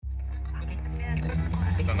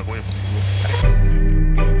Dando apoyo.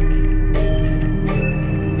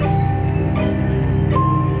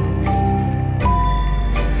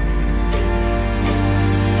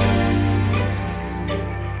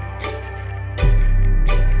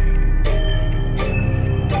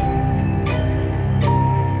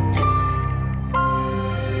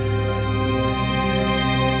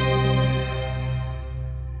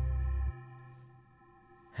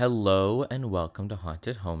 Hello and welcome to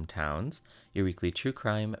Haunted Hometowns, your weekly true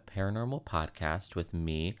crime paranormal podcast with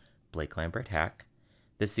me, Blake Lambert Hack.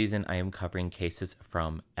 This season I am covering cases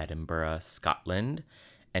from Edinburgh, Scotland,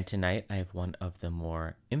 and tonight I have one of the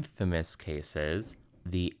more infamous cases,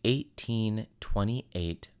 the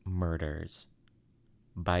 1828 murders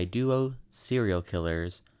by duo serial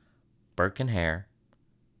killers Burke and Hare,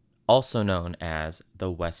 also known as the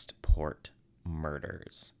Westport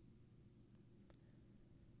Murders.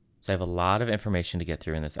 So I have a lot of information to get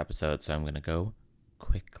through in this episode, so I'm going to go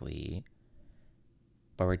quickly.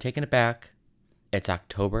 But we're taking it back. It's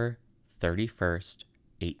October 31st,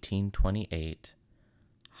 1828,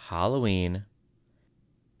 Halloween,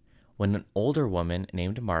 when an older woman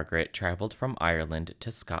named Margaret traveled from Ireland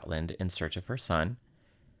to Scotland in search of her son.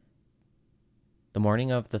 The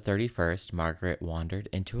morning of the 31st, Margaret wandered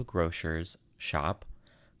into a grocer's shop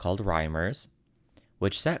called Reimer's,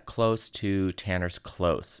 which sat close to Tanner's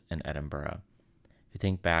Close in Edinburgh. If you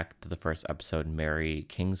think back to the first episode, Mary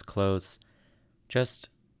King's Close, just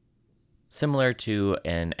similar to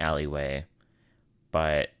an alleyway,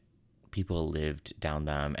 but people lived down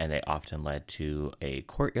them and they often led to a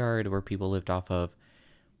courtyard where people lived off of,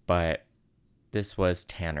 but this was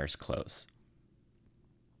Tanner's Close.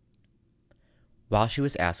 While she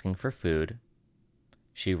was asking for food,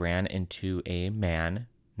 she ran into a man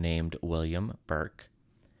named William Burke,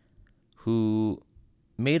 who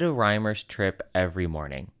made a Reimer's trip every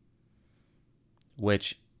morning,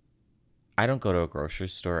 which I don't go to a grocery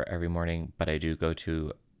store every morning, but I do go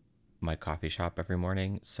to my coffee shop every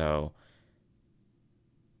morning, so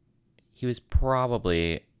he was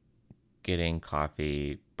probably getting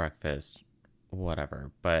coffee, breakfast,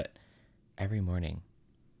 whatever, but every morning.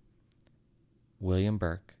 William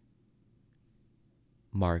Burke,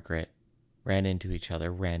 Margaret ran into each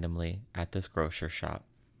other randomly at this grocer shop.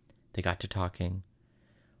 They got to talking,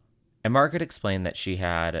 and Margaret explained that she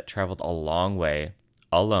had traveled a long way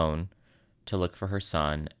alone to look for her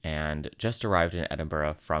son and just arrived in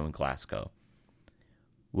Edinburgh from Glasgow.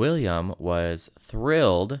 William was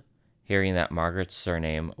thrilled hearing that Margaret's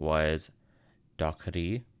surname was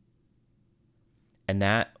Dockery, and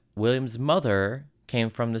that William's mother came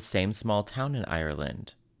from the same small town in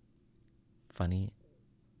Ireland. Funny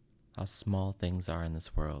how small things are in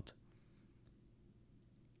this world.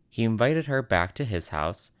 He invited her back to his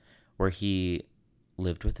house, where he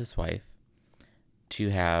lived with his wife, to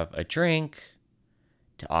have a drink,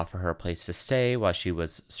 to offer her a place to stay while she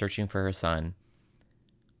was searching for her son.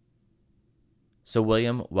 So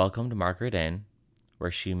William welcomed Margaret in,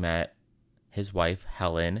 where she met his wife,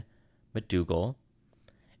 Helen McDougall,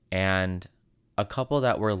 and a couple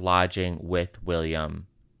that were lodging with William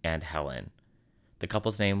and Helen. The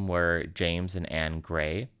couple's name were James and Anne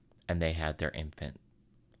Gray, and they had their infant.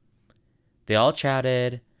 They all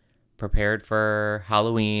chatted, prepared for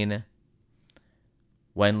Halloween.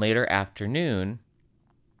 When late afternoon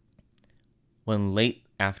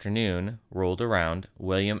rolled around,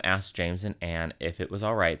 William asked James and Anne if it was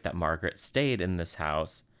all right that Margaret stayed in this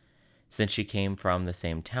house, since she came from the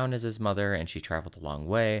same town as his mother and she traveled a long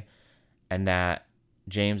way, and that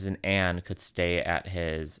James and Anne could stay at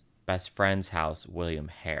his best friend's house, William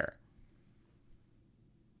Hare.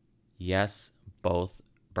 Yes, both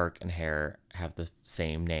Burke and Hare have the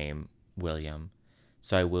same name, William,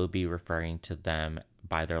 so I will be referring to them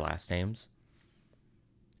by their last names,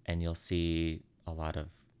 and you'll see a lot of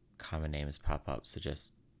common names pop up, so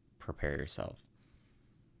just prepare yourself.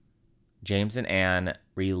 James and Anne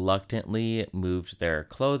reluctantly moved their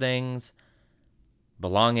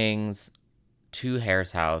belongings to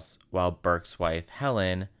Hare's house, while Burke's wife,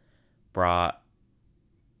 Helen, brought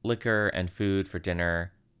liquor and food for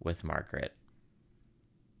dinner with Margaret.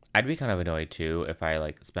 I'd be kind of annoyed too if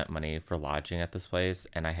I spent money for lodging at this place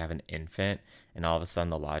and I have an infant and all of a sudden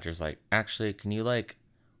the lodger's like, actually, can you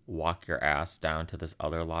walk your ass down to this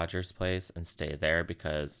other lodger's place and stay there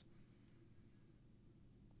because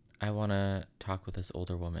I want to talk with this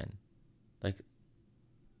older woman.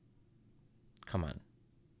 Come on.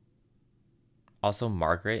 Also,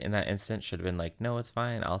 Margaret in that instance should have been like, no, it's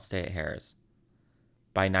fine, I'll stay at Hare's.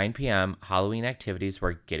 By 9 p.m., Halloween activities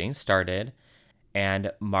were getting started,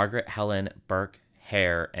 and Margaret, Helen, Burke,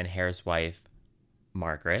 Hare, and Hare's wife,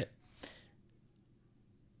 Margaret,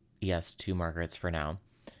 Yes, 2 Margarets for now.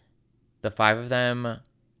 The 5 of them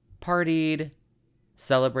partied,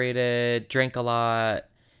 celebrated, drank a lot,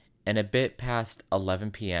 and a bit past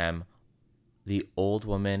 11 p.m., the old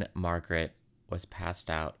woman, Margaret, was passed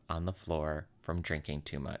out on the floor from drinking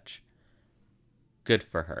too much. Good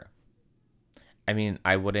for her. I mean,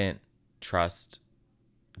 I wouldn't trust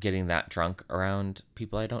getting that drunk around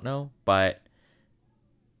people I don't know, but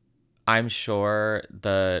I'm sure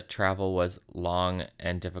the travel was long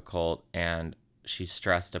and difficult and she's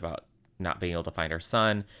stressed about not being able to find her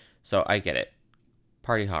son. So I get it.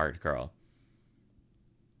 Party hard, girl.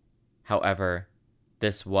 However,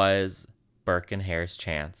 this was Burke and Hare's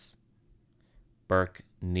chance. Burke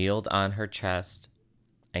kneeled on her chest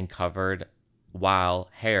and while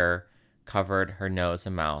Hare covered her nose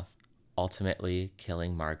and mouth, ultimately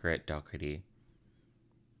killing Margaret Docherty.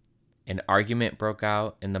 An argument broke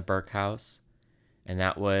out in the Burke house, and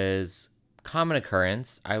that was common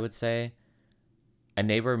occurrence, I would say. A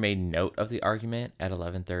neighbor made note of the argument at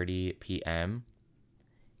 11:30 p.m.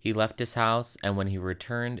 He left his house, and when he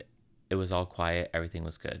returned, it was all quiet. Everything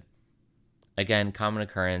was good. Again, common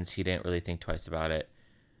occurrence. He didn't really think twice about it.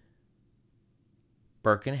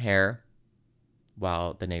 Burke and Hare,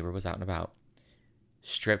 while the neighbor was out and about,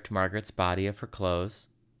 stripped Margaret's body of her clothes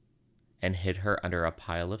and hid her under a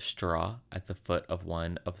pile of straw at the foot of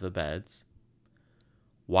one of the beds.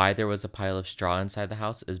 Why there was a pile of straw inside the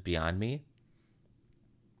house is beyond me.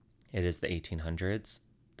 It is the 1800s.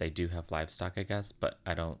 They do have livestock, I guess, but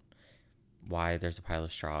why there's a pile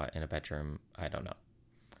of straw in a bedroom, I don't know.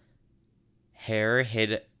 Hare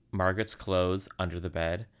hid Margaret's clothes under the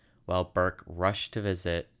bed while Burke rushed to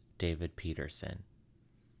visit David Peterson.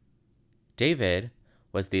 David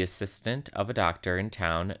was the assistant of a doctor in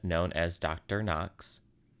town known as Dr. Knox.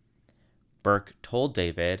 Burke told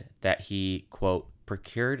David that he, quote,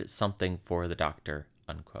 procured something for the doctor,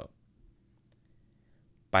 unquote.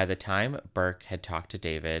 By the time Burke had talked to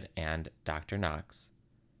David and Dr. Knox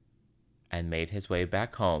and made his way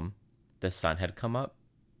back home, the sun had come up.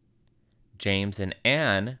 James and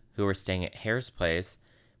Anne, who were staying at Hare's place,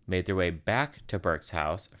 made their way back to Burke's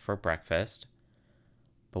house for breakfast.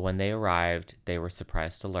 But when they arrived, they were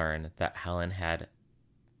surprised to learn that Helen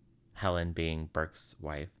being Burke's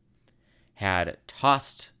wife, had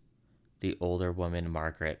tossed the older woman,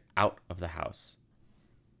 Margaret, out of the house.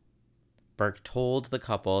 Burke told the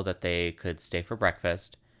couple that they could stay for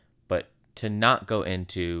breakfast, but to not go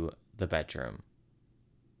into the bedroom,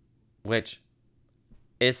 which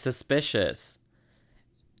is suspicious.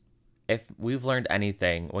 If we've learned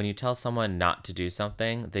anything, when you tell someone not to do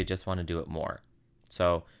something, they just want to do it more.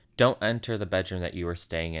 So don't enter the bedroom that you were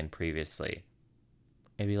staying in previously.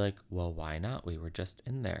 And be like, well, why not? We were just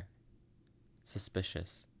in there.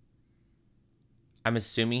 Suspicious. I'm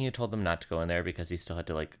assuming he told them not to go in there because he still had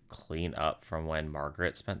to clean up from when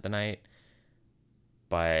Margaret spent the night.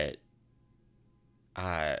 But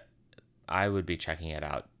I would be checking it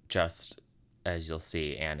out, just as you'll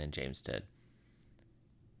see Anne and James did.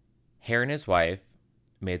 Hare and his wife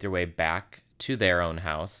made their way back to their own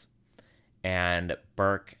house, and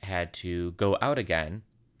Burke had to go out again.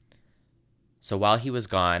 So while he was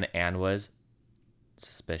gone, Anne was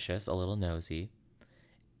suspicious, a little nosy,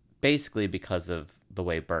 basically because of the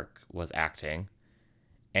way Burke was acting,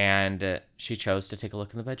 and she chose to take a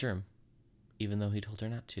look in the bedroom, even though he told her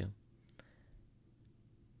not to.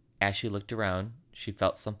 As she looked around, she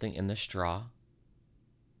felt something in the straw.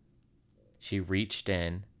 She reached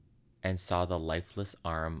in and saw the lifeless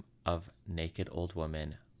arm of naked old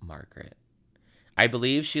woman Margaret. I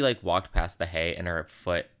believe she walked past the hay and her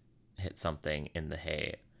foot hit something in the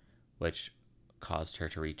hay, which caused her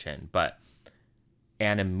to reach in. But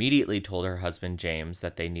Anne immediately told her husband James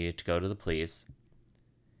that they needed to go to the police.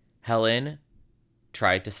 Helen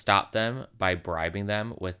tried to stop them by bribing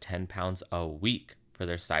them with 10 pounds a week for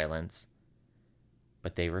their silence,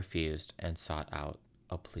 but they refused and sought out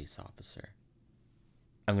a police officer.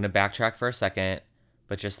 I'm going to backtrack for a second,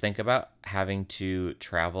 but just think about having to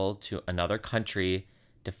travel to another country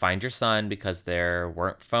to find your son because there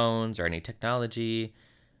weren't phones or any technology.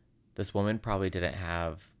 This woman probably didn't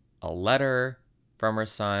have a letter from her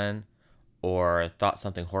son or thought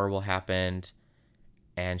something horrible happened,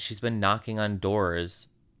 and she's been knocking on doors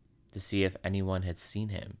to see if anyone had seen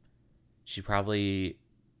him.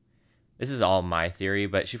 This is all my theory,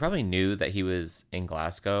 but she probably knew that he was in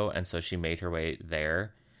Glasgow, and so she made her way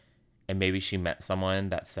there. And maybe she met someone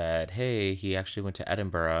that said, hey, he actually went to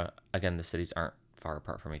Edinburgh. Again, the cities aren't far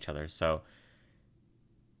apart from each other. So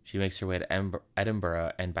she makes her way to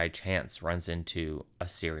Edinburgh and by chance runs into a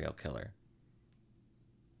serial killer.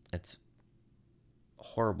 It's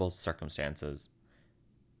horrible circumstances.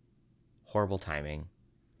 Horrible timing.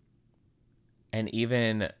 And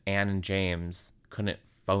even Anne and James couldn't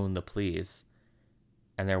phone the police,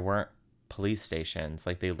 and there weren't police stations.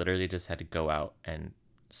 Like, they literally just had to go out and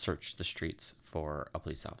search the streets for a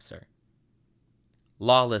police officer.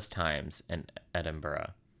 Lawless times in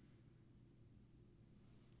Edinburgh.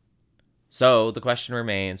 So the question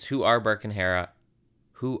remains, who are Burke and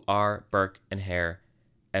Hare,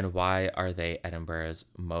 and why are they Edinburgh's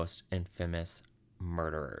most infamous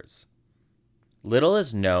murderers? Little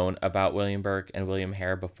is known about William Burke and William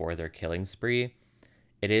Hare before their killing spree.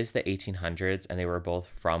 It is the 1800s, and they were both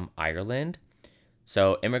from Ireland,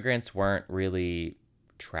 so immigrants weren't really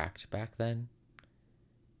tracked back then.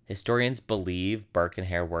 Historians believe Burke and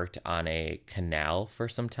Hare worked on a canal for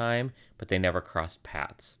some time, but they never crossed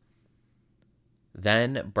paths.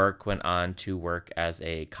 Then Burke went on to work as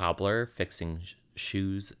a cobbler, fixing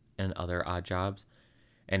shoes and other odd jobs.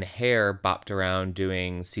 And Hare bopped around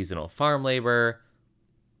doing seasonal farm labor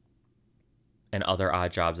and other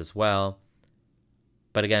odd jobs as well.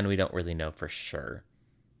 But again, we don't really know for sure.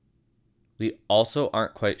 We also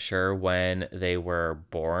aren't quite sure when they were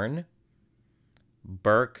born.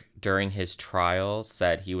 Burke, during his trial,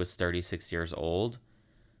 said he was 36 years old,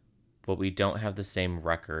 but we don't have the same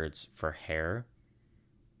records for Hare.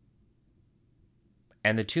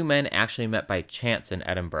 And the two men actually met by chance in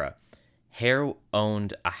Edinburgh. Hare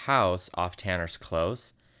owned a house off Tanner's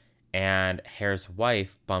Close, and Hare's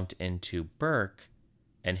wife bumped into Burke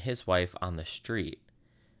and his wife on the street.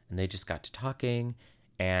 And they just got to talking,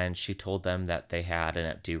 and she told them that they had an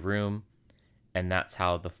empty room, and that's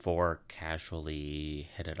how the four casually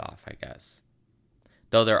hit it off, I guess.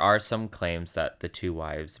 Though there are some claims that the two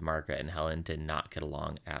wives, Margaret and Helen, did not get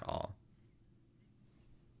along at all.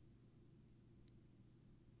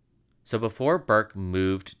 So before Burke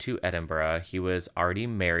moved to Edinburgh, he was already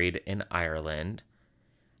married in Ireland.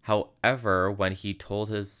 However, when he told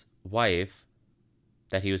his wife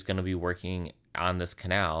that he was going to be working on this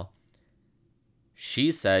canal,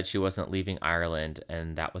 she said she wasn't leaving Ireland,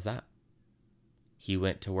 and that was that. He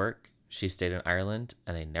went to work, she stayed in Ireland,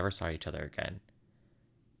 and they never saw each other again.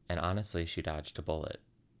 And honestly, she dodged a bullet.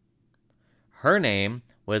 Her name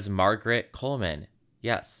was Margaret Coleman.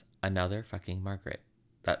 Yes, another fucking Margaret.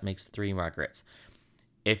 That makes 3 Margarets.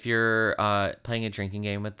 If you're playing a drinking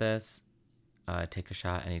game with this, take a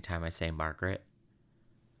shot anytime I say Margaret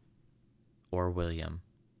or William.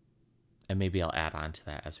 And maybe I'll add on to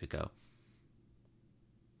that as we go.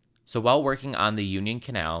 So while working on the Union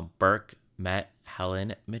Canal, Burke met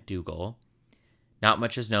Helen McDougall. Not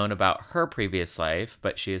much is known about her previous life,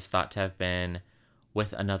 but she is thought to have been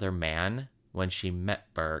with another man when she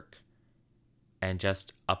met Burke and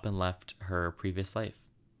just up and left her previous life.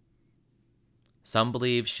 Some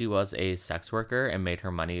believe she was a sex worker and made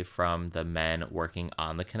her money from the men working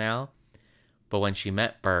on the canal. But when she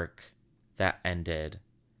met Burke, that ended.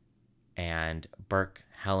 And Burke,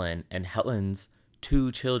 Helen, and Helen's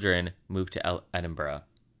 2 children moved to Edinburgh.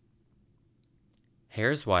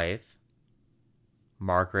 Hare's wife,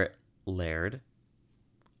 Margaret Laird,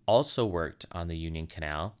 also worked on the Union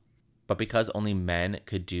Canal. But because only men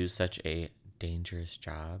could do such a dangerous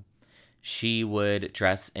job, she would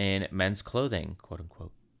dress in men's clothing, quote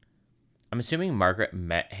unquote. I'm assuming Margaret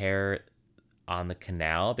met Hare on the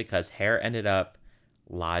canal because Hare ended up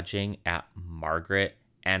lodging at Margaret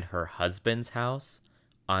and her husband's house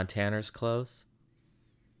on Tanner's Close.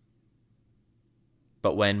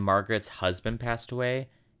 But when Margaret's husband passed away,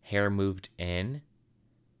 Hare moved in,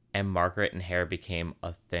 and Margaret and Hare became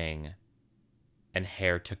a thing, and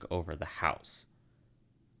Hare took over the house.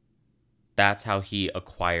 That's how he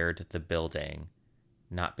acquired the building,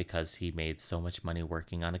 not because he made so much money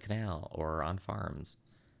working on a canal or on farms.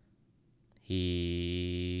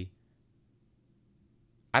 I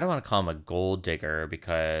don't want to call him a gold digger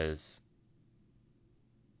because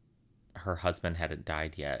her husband hadn't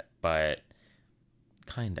died yet, but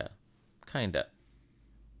kinda.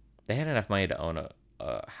 They had enough money to own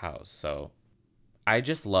a house, so I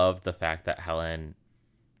just love the fact that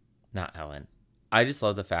I just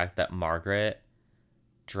love the fact that Margaret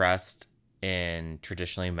dressed in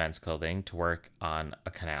traditionally men's clothing to work on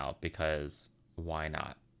a canal, because why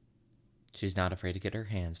not? She's not afraid to get her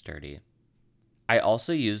hands dirty. I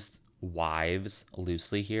also used wives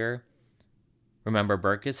loosely here. Remember,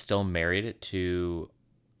 Burke is still married to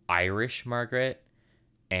Irish Margaret,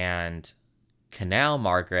 and Canal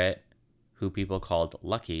Margaret, who people called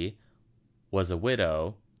Lucky, was a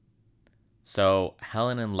widow. So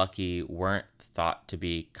Helen and Lucky weren't thought to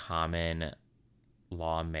be common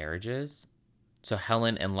law marriages. So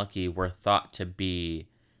Helen and Lucky were thought to be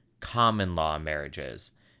common law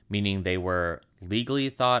marriages, meaning they were legally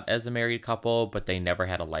thought as a married couple, but they never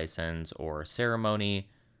had a license or ceremony.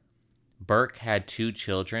 Burke had 2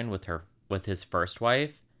 children with his first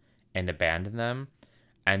wife and abandoned them,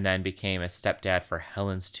 and then became a stepdad for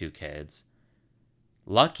Helen's 2 kids.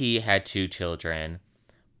 Lucky had 2 children,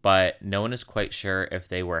 but no one is quite sure if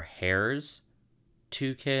they were Hare's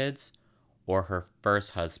 2 kids or her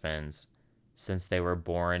first husband's, since they were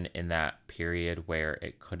born in that period where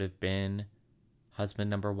it could have been husband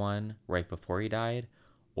number 1 right before he died,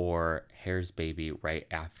 or Hare's baby right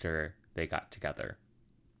after they got together.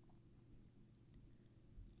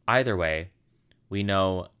 Either way, we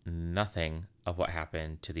know nothing of what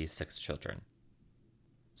happened to these 6 children.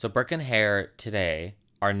 So Burke and Hare today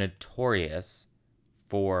are notorious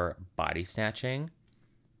for body snatching,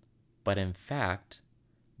 but in fact,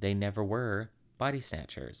 they never were body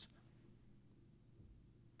snatchers.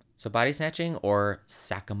 So body snatching, or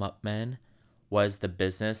sack 'em up men, was the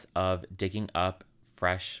business of digging up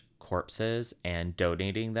fresh corpses and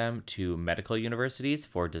donating them to medical universities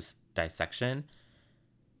for dissection.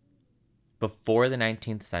 Before the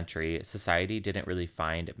 19th century, society didn't really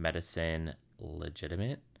find medicine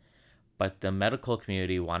legitimate, but the medical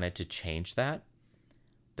community wanted to change that.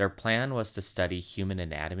 Their plan was to study human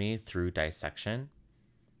anatomy through dissection.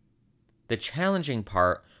 The challenging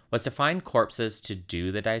part was to find corpses to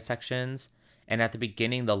do the dissections, and at the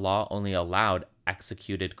beginning, the law only allowed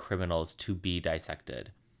executed criminals to be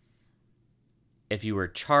dissected. If you were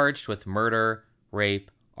charged with murder, rape,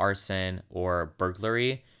 arson, or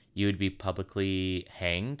burglary, you would be publicly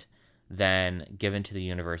hanged, then given to the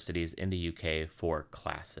universities in the UK for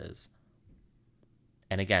classes.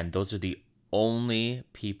 And again, those are the only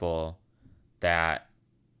people that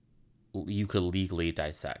you could legally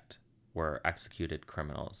dissect, were executed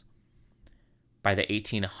criminals. By the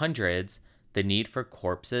 1800s, the need for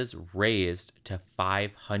corpses raised to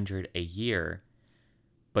 500 a year,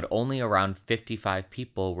 but only around 55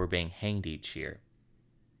 people were being hanged each year.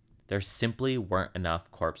 There simply weren't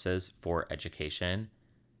enough corpses for education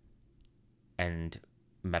and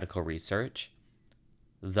medical research,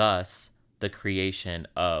 thus the creation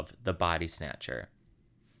of the body snatcher.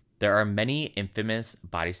 There are many infamous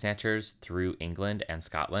body snatchers through England and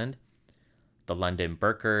Scotland. The London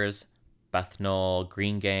Burkers, Bethnal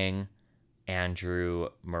Green Gang, Andrew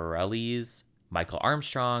Morelli's, Michael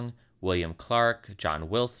Armstrong, William Clark, John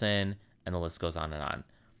Wilson, and the list goes on and on.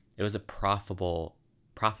 It was a profitable,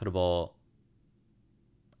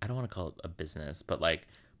 I don't want to call it a business, but like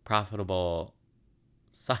profitable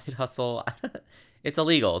side hustle. It's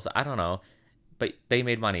illegal, so I don't know. But they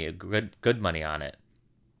made money, good money on it,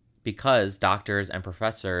 because doctors and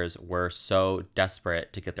professors were so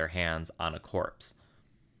desperate to get their hands on a corpse.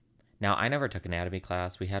 Now, I never took anatomy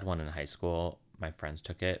class. We had one in high school. My friends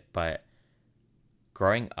took it. But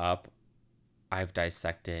growing up, I've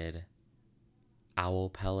dissected owl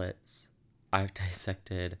pellets. I've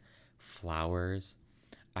dissected flowers.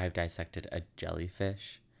 I've dissected a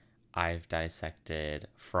jellyfish. I've dissected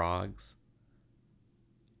frogs.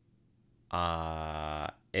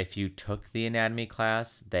 If you took the anatomy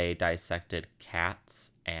class, they dissected cats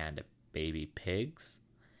and baby pigs.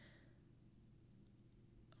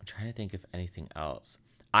 I'm trying to think of anything else.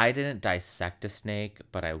 I didn't dissect a snake,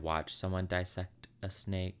 but I watched someone dissect a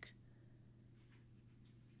snake.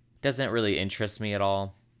 Doesn't really interest me at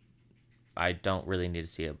all. I don't really need to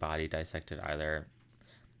see a body dissected either.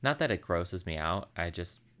 Not that it grosses me out,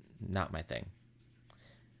 not my thing.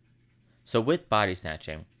 So with body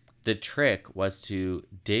snatching, the trick was to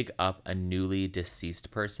dig up a newly deceased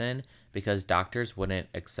person because doctors wouldn't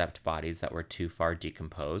accept bodies that were too far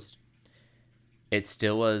decomposed. It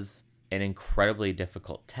still was an incredibly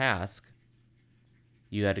difficult task.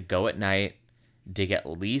 You had to go at night, dig at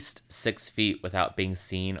least 6 feet without being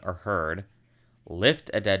seen or heard,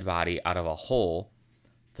 lift a dead body out of a hole,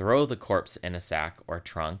 throw the corpse in a sack or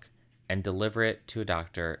trunk, and deliver it to a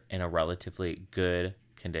doctor in a relatively good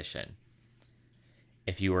condition.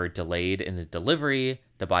 If you were delayed in the delivery,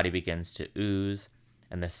 the body begins to ooze,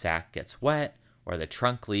 and the sack gets wet, or the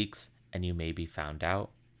trunk leaks, and you may be found out.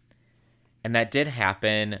 And that did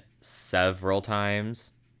happen several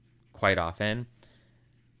times, quite often.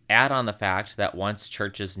 Add on the fact that once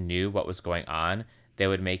churches knew what was going on, they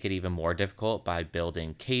would make it even more difficult by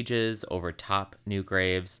building cages over top new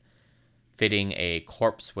graves, fitting a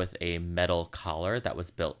corpse with a metal collar that was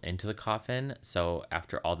built into the coffin. So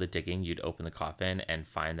after all the digging, you'd open the coffin and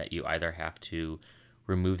find that you either have to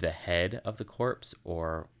remove the head of the corpse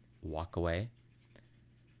or walk away.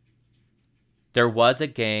 There was a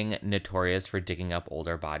gang notorious for digging up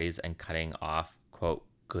older bodies and cutting off, quote,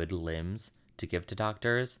 good limbs to give to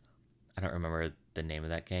doctors. I don't remember the name of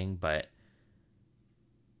that gang, but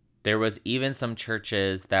there was even some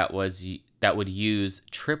churches that would use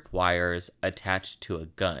tripwires attached to a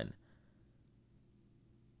gun,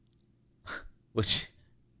 which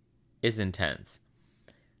is intense.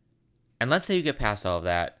 And let's say you get past all of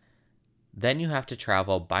that, then you have to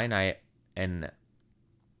travel by night and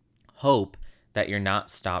hope that you're not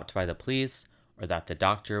stopped by the police or that the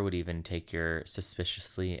doctor would even take your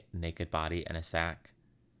suspiciously naked body in a sack.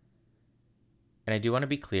 And I do want to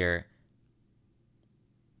be clear,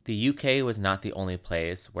 the UK was not the only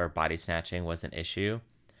place where body snatching was an issue.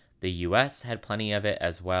 The US had plenty of it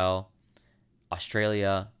as well.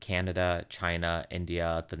 Australia, Canada, China,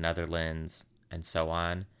 India, the Netherlands, and so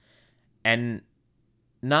on. And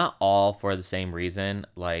not all for the same reason.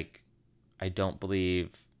 Like, I don't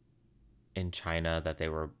believe in China that they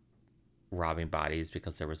were robbing bodies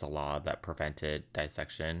because there was a law that prevented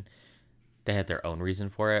dissection. They had their own reason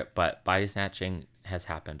for it, but body snatching has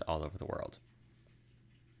happened all over the world.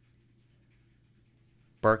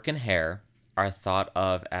 Burke and Hare are thought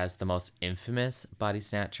of as the most infamous body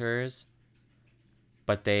snatchers,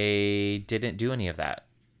 but they didn't do any of that.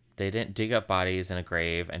 They didn't dig up bodies in a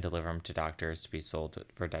grave and deliver them to doctors to be sold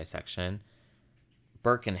for dissection.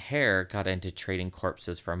 Burke and Hare got into trading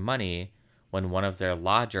corpses for money when one of their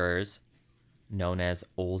lodgers, known as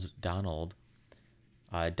Old Donald,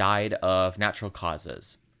 died of natural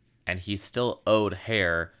causes, and he still owed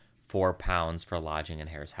Hare £4 for lodging in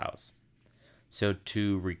Hare's house. So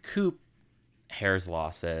to recoup Hare's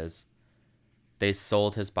losses, they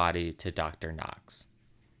sold his body to Dr. Knox.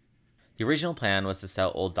 The original plan was to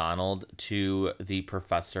sell Old Donald to the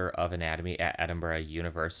professor of anatomy at Edinburgh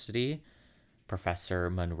University, Professor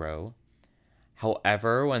Monroe.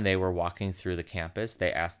 However, when they were walking through the campus,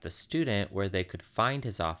 they asked the student where they could find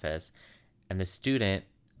his office, and the student,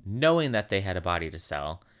 knowing that they had a body to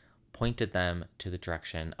sell, pointed them to the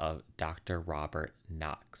direction of Dr. Robert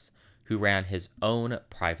Knox, who ran his own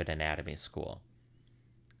private anatomy school.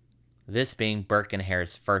 This being Burke and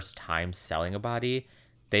Hare's first time selling a body,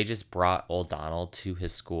 they just brought Old Donald to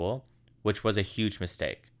his school, which was a huge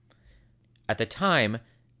mistake. At the time,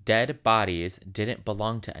 dead bodies didn't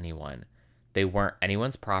belong to anyone. They weren't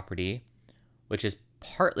anyone's property, which is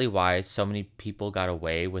partly why so many people got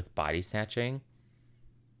away with body snatching.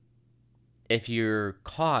 If you're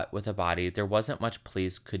caught with a body, there wasn't much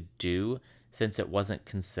police could do since it wasn't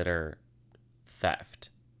considered theft.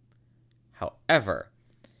 However,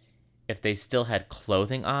 if they still had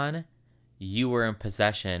clothing on, you were in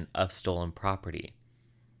possession of stolen property.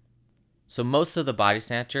 So most of the body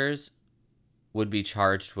snatchers would be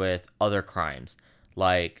charged with other crimes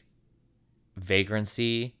like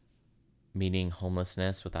vagrancy, meaning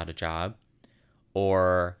homelessness without a job,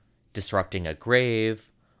 or disrupting a grave,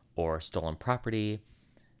 or stolen property,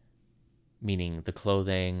 meaning the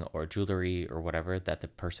clothing or jewelry or whatever that the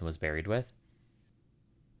person was buried with.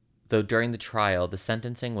 Though during the trial, the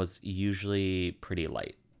sentencing was usually pretty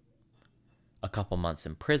light. A couple months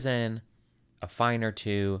in prison, a fine or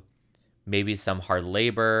two, maybe some hard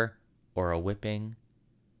labor or a whipping.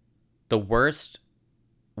 The worst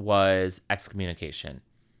was excommunication,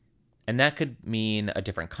 and that could mean a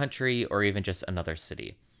different country or even just another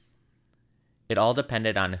city. It all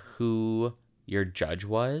depended on who your judge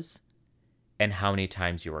was and how many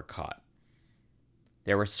times you were caught.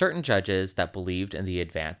 There were certain judges that believed in the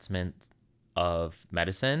advancement of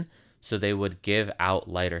medicine, so they would give out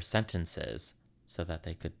lighter sentences so that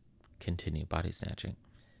they could continue body snatching.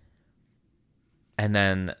 And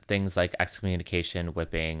then things like excommunication,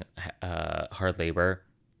 whipping, hard labor,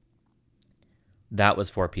 that was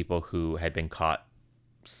for people who had been caught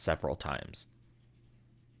several times.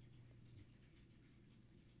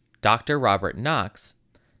 Dr. Robert Knox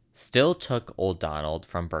still took Old Donald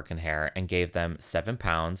from Burke and Hare and gave them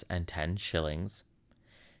 £7 and 10 shillings.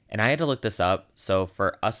 And I had to look this up. So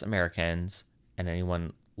for us Americans and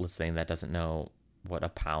anyone listening that doesn't know what a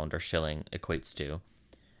pound or shilling equates to,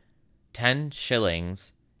 10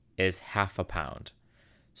 shillings is half a pound.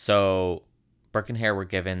 So Burke and Hare were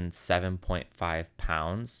given 7.5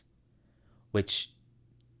 pounds, which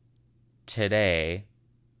today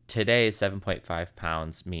 7.5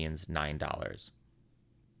 pounds means $9.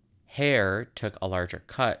 Hare took a larger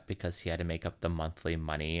cut because he had to make up the monthly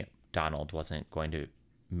money Donald wasn't going to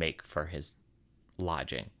make for his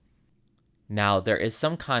lodging. Now, there is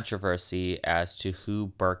some controversy as to who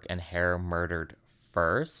Burke and Hare murdered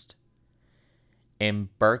first. In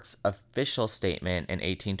Burke's official statement in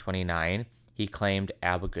 1829, he claimed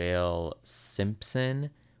Abigail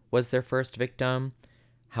Simpson was their first victim.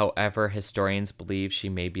 However, historians believe she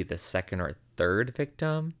may be the second or third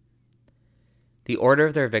victim. The order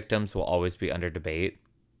of their victims will always be under debate.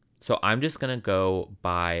 So I'm just going to go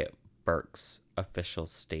by Burke's official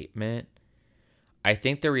statement. I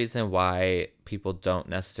think the reason why people don't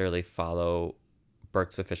necessarily follow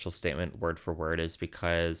Burke's official statement word for word is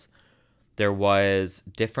because there was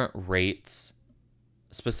different rates,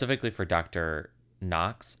 specifically for Dr.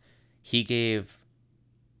 Knox. He gave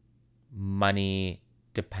money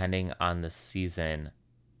depending on the season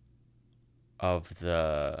of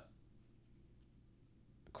the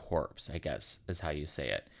corpse, I guess is how you say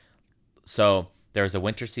it. So there's a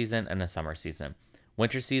winter season and a summer season.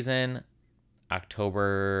 Winter season,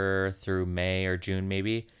 October through May or June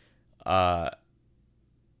maybe.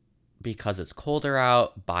 Because it's colder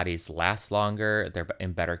out, bodies last longer, they're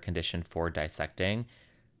in better condition for dissecting.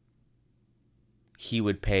 He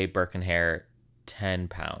would pay Burke and Hare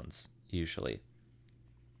 £10 usually.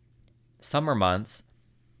 Summer months,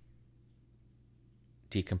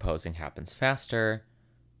 decomposing happens faster,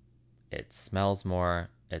 it smells more,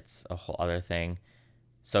 it's a whole other thing.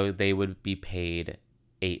 So they would be paid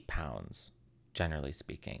 £8, generally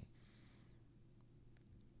speaking.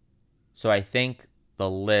 So I think the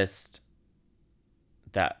list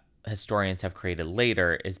that historians have created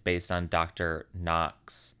later is based on Dr.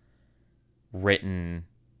 Knox written,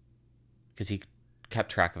 because he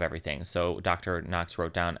kept track of everything. So Dr. Knox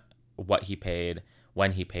wrote down what he paid,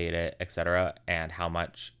 when he paid it, etc., and how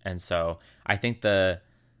much. And so I think the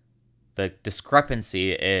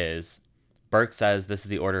discrepancy is Burke says this is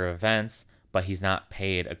the order of events, but he's not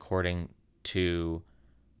paid according to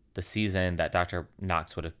the season that Dr.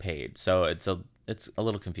 Knox would have paid. So it's a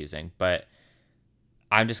little confusing, but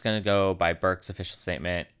I'm just going to go by Burke's official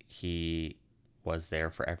statement. He was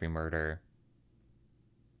there for every murder.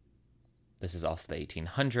 This is also the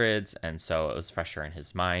 1800s, and so it was fresher in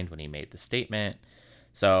his mind when he made the statement.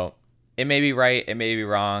 So it may be right, it may be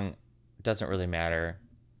wrong. It doesn't really matter.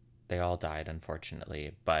 They all died,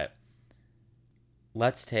 unfortunately. But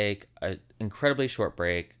let's take an incredibly short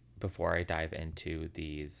break before I dive into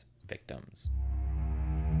these victims.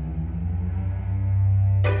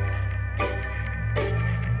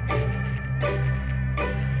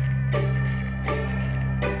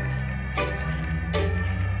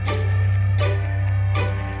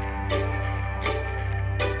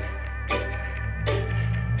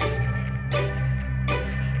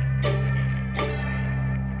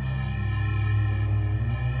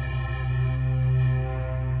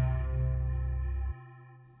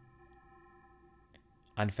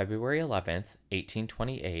 On February 11th,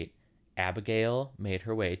 1828, Abigail made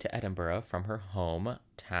her way to Edinburgh from her home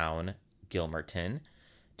town, Gilmerton,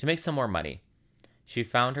 to make some more money. She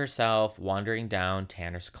found herself wandering down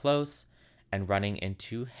Tanner's Close and running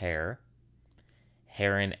into Hare.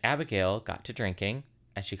 Hare and Abigail got to drinking,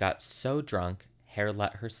 and she got so drunk, Hare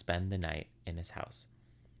let her spend the night in his house.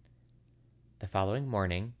 The following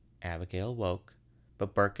morning, Abigail woke,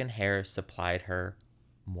 but Burke and Hare supplied her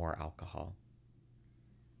more alcohol.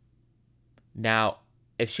 Now,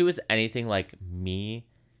 if she was anything like me,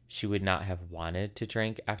 she would not have wanted to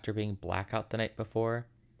drink after being blackout the night before.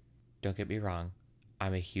 Don't get me wrong,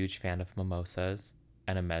 I'm a huge fan of mimosas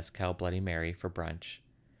and a mezcal Bloody Mary for brunch.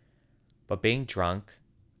 But being drunk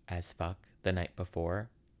as fuck the night before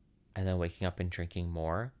and then waking up and drinking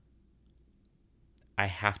more, I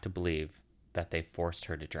have to believe that they forced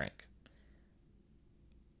her to drink.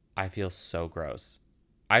 I feel so gross.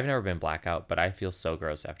 I've never been blackout, but I feel so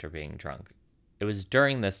gross after being drunk. It was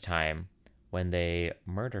during this time when they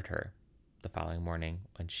murdered her the following morning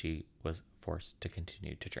when she was forced to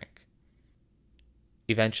continue to drink.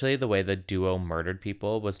 Eventually, the way the duo murdered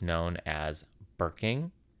people was known as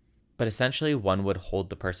burking, but essentially one would hold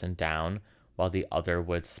the person down while the other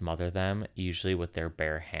would smother them, usually with their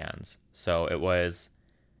bare hands. So it was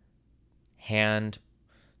hand.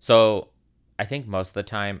 So I think most of the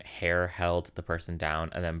time, Hare held the person down,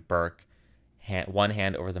 and then Burke, one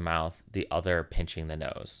hand over the mouth, the other pinching the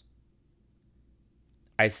nose.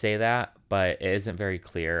 I say that, but it isn't very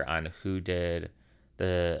clear on who did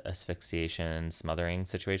the asphyxiation smothering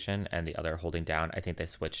situation and the other holding down. I think they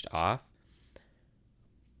switched off.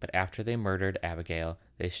 But after they murdered Abigail,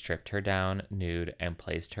 they stripped her down nude and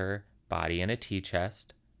placed her body in a tea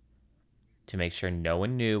chest to make sure no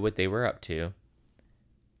one knew what they were up to.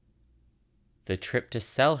 The trip to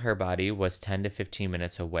sell her body was 10 to 15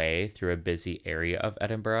 minutes away through a busy area of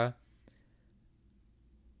Edinburgh.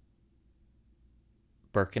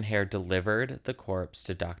 Burke and Hare delivered the corpse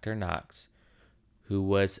to Dr. Knox, who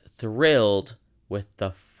was thrilled with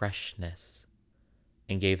the freshness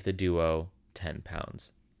and gave the duo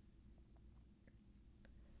 £10.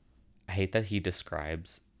 I hate that he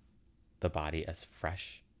describes the body as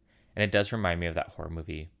fresh. And it does remind me of that horror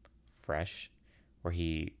movie, Fresh, where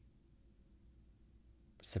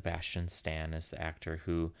Sebastian Stan is the actor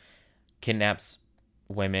who kidnaps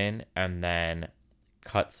women and then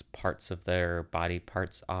cuts parts of their body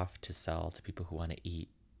parts off to sell to people who want to eat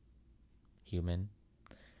human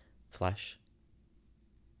flesh.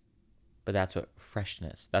 But that's what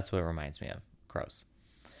it reminds me of. Gross.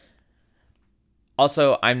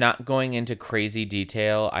 Also, I'm not going into crazy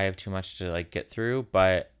detail. I have too much to get through,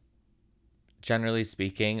 but generally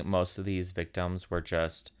speaking, most of these victims were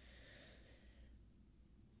just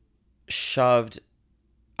shoved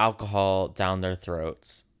alcohol down their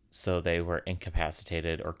throats so they were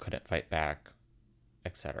incapacitated or couldn't fight back,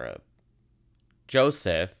 etc.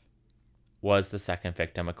 Joseph was the second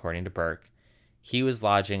victim, according to Burke. He was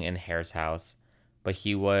lodging in Hare's house, but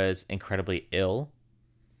he was incredibly ill.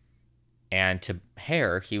 And to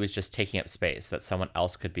Hare, he was just taking up space that someone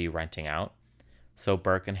else could be renting out. So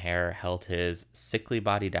Burke and Hare held his sickly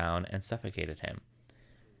body down and suffocated him.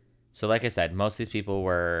 So like I said, most of these people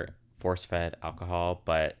were force-fed alcohol,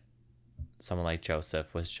 but someone like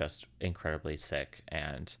Joseph was just incredibly sick,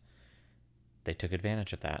 and they took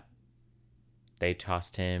advantage of that. They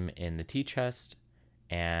tossed him in the tea chest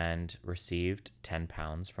and received 10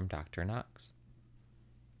 pounds from Dr. Knox.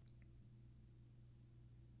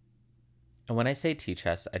 And when I say tea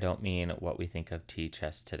chest, I don't mean what we think of tea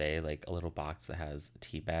chest today, like a little box that has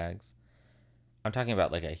tea bags. I'm talking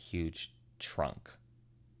about like a huge trunk,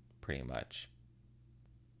 pretty much.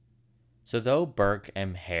 So though Burke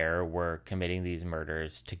and Hare were committing these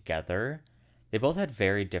murders together, they both had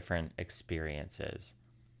very different experiences.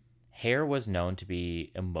 Hare was known to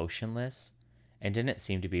be emotionless and didn't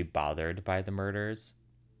seem to be bothered by the murders,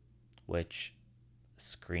 which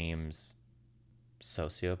screams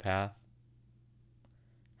sociopath.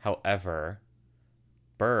 However,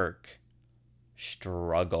 Burke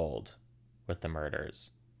struggled with the murders.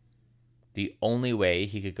 The only way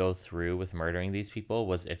he could go through with murdering these people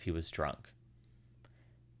was if he was drunk.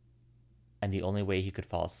 And the only way he could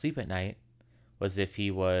fall asleep at night was if he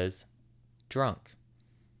was drunk.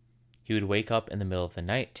 He would wake up in the middle of the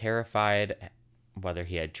night terrified, whether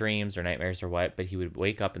he had dreams or nightmares or what, but he would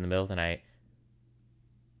wake up in the middle of the night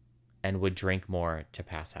and would drink more to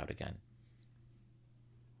pass out again.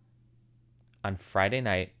 On Friday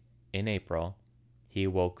night in April, he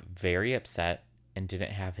woke very upset and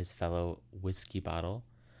didn't have his fellow whiskey bottle,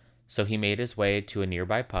 so he made his way to a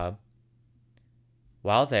nearby pub.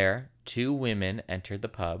 While there, two women entered the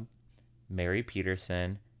pub, Mary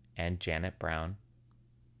Patterson and Janet Brown.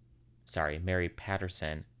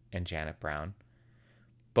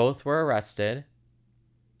 Both were arrested,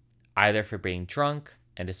 either for being drunk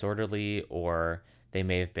and disorderly, or they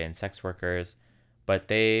may have been sex workers, but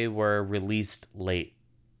they were released late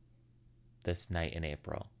this night in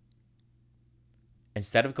April.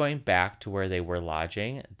 Instead of going back to where they were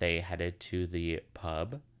lodging, they headed to the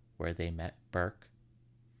pub where they met Burke.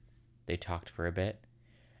 They talked for a bit,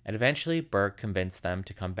 and eventually Burke convinced them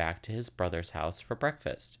to come back to his brother's house for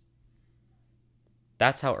breakfast.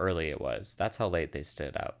 That's how early it was. That's how late they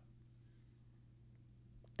stood out.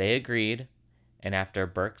 They agreed, and after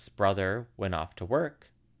Burke's brother went off to work,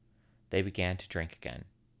 they began to drink again.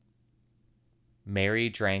 Mary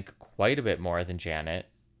drank quite a bit more than Janet,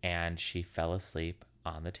 and she fell asleep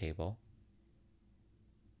on the table.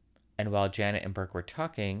 And while Janet and Burke were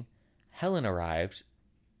talking, Helen arrived,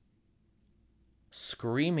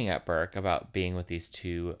 screaming at Burke about being with these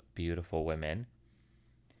two beautiful women.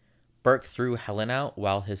 Burke threw Helen out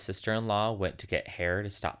while his sister-in-law went to get Hare to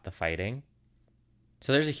stop the fighting.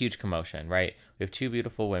 So there's a huge commotion, right? We have two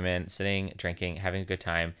beautiful women sitting, drinking, having a good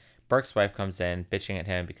time. Burke's wife comes in, bitching at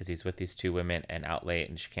him because he's with these two women and out late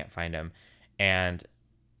and she can't find him. And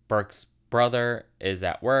Burke's brother is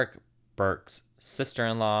at work. Burke's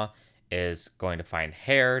sister-in-law is going to find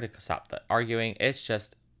Hare to stop the arguing. It's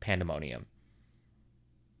just pandemonium.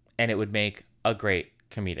 And it would make a great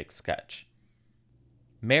comedic sketch.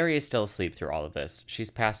 Mary is still asleep through all of this.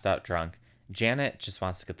 She's passed out drunk. Janet just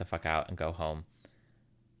wants to get the fuck out and go home.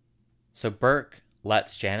 So Burke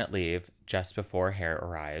lets Janet leave just before Hare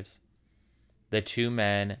arrives. The two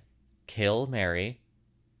men kill Mary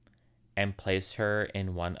and place her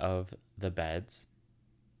in one of the beds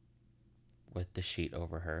with the sheet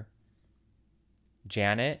over her.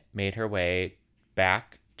 Janet made her way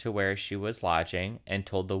back to where she was lodging and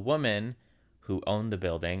told the woman who owned the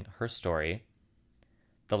building her story.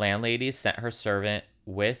 The landlady sent her servant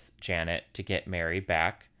with Janet to get Mary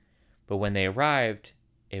back, but when they arrived,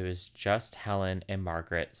 it was just Helen and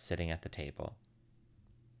Margaret sitting at the table.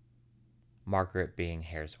 Margaret being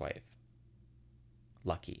Hare's wife.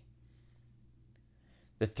 Lucky.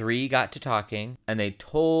 The three got to talking, and they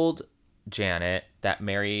told Janet that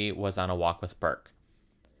Mary was on a walk with Burke.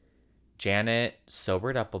 Janet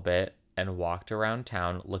sobered up a bit and walked around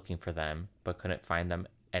town looking for them, but couldn't find them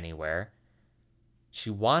anywhere.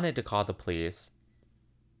 She wanted to call the police,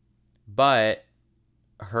 but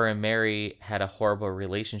her and Mary had a horrible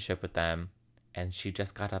relationship with them, and she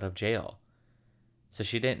just got out of jail. So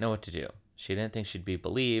she didn't know what to do. She didn't think she'd be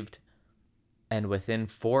believed. And within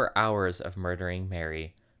 4 hours of murdering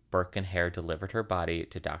Mary, Burke and Hare delivered her body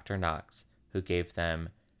to Dr. Knox, who gave them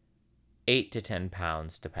 8 to 10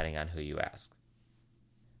 pounds, depending on who you ask.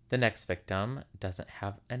 The next victim doesn't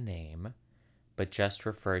have a name, but just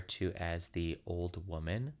referred to as the old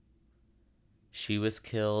woman. She was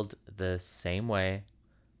killed the same way,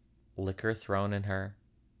 liquor thrown in her,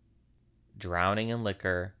 drowning in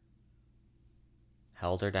liquor,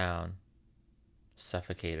 held her down,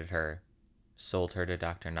 suffocated her, sold her to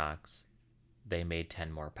Dr. Knox. They made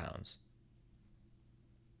 10 more pounds.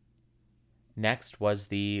 Next was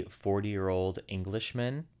the 40-year-old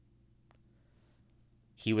Englishman.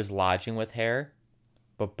 He was lodging with Hare,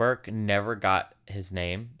 but Burke never got his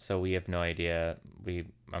name, so we have no idea.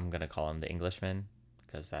 I'm going to call him the Englishman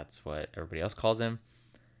because that's what everybody else calls him.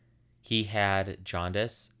 He had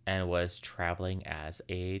jaundice and was traveling as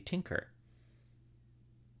a tinker.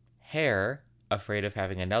 Hare, afraid of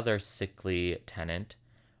having another sickly tenant,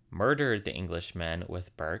 murdered the Englishman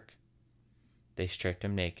with Burke. They stripped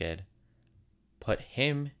him naked, put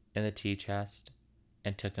him in the tea chest,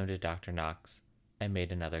 and took him to Dr. Knox and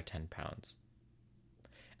made another 10 pounds.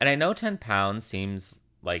 And I know 10 pounds seems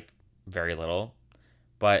like very little,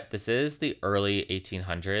 but this is the early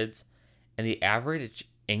 1800s, and the average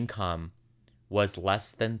income was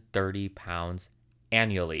less than 30 pounds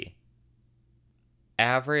annually.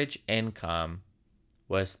 Average income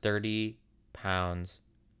was 30 pounds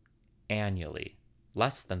annually,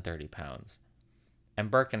 less than 30 pounds. And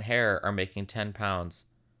Burke and Hare are making 10 pounds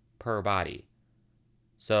per body.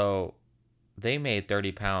 So they made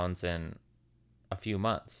 30 pounds in a few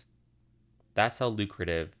months. That's how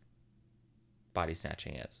lucrative body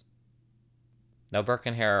snatching is. Now, Burke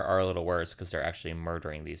and Hare are a little worse because they're actually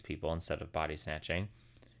murdering these people instead of body snatching.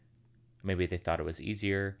 Maybe they thought it was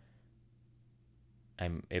easier.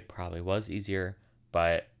 It probably was easier,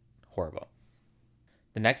 but horrible.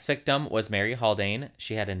 The next victim was Mary Haldane.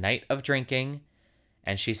 She had a night of drinking,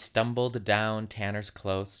 and she stumbled down Tanner's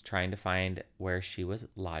Close trying to find where she was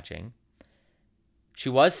lodging. She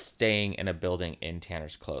was staying in a building in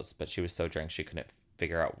Tanner's Close, but she was so drunk she couldn't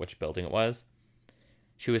figure out which building it was.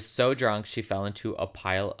 She was so drunk she fell into a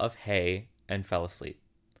pile of hay and fell asleep.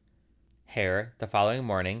 Hare, the following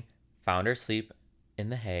morning, found her asleep in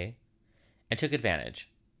the hay and took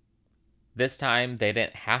advantage. This time, they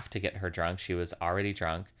didn't have to get her drunk. She was already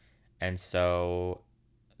drunk, and so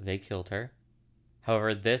they killed her.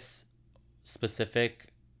 However, this specific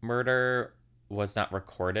murder was not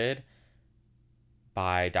recorded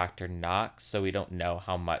by Dr. Knox, so we don't know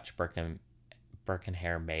how much Burke and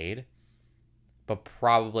Hare made, but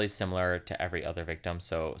probably similar to every other victim,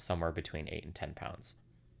 so somewhere between 8 and 10 pounds.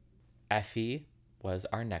 Effie was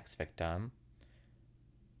our next victim.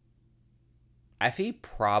 Effie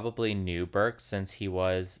probably knew Burke since he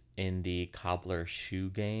was in the cobbler shoe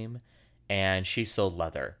game, and she sold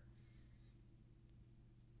leather.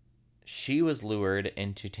 She was lured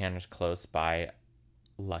into Tanner's Close by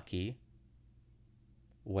Lucky,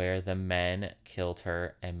 where the men killed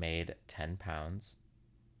her and made 10 pounds.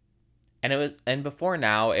 And before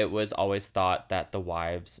now, it was always thought that the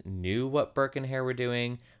wives knew what Burke and Hare were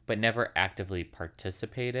doing, but never actively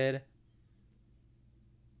participated.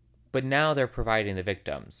 But now they're providing the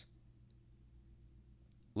victims.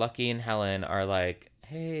 Lucky and Helen are like,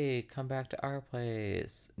 hey, come back to our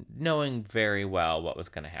place, knowing very well what was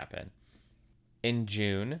going to happen. In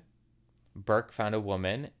June, Burke found a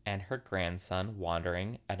woman and her grandson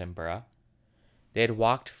wandering Edinburgh. They had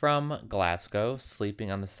walked from Glasgow, sleeping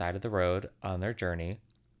on the side of the road on their journey,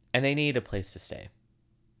 and they needed a place to stay.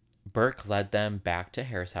 Burke led them back to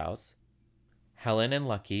Hare's house. Helen and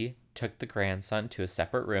Lucky took the grandson to a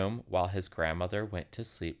separate room while his grandmother went to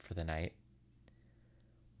sleep for the night.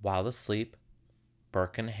 While asleep,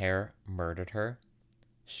 Burke and Hare murdered her,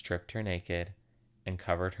 stripped her naked, and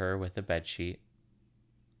covered her with a bedsheet.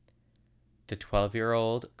 The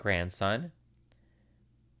 12-year-old grandson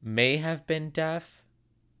may have been deaf,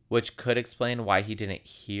 which could explain why he didn't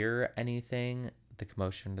hear anything, the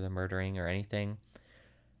commotion or the murdering or anything.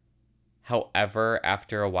 However,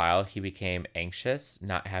 after a while, he became anxious,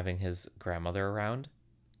 not having his grandmother around.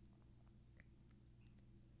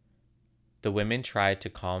 The women tried to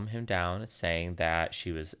calm him down, saying that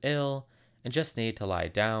she was ill and just needed to lie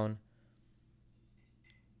down.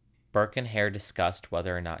 Burke and Hare discussed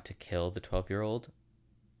whether or not to kill the 12-year-old.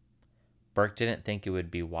 Burke didn't think it would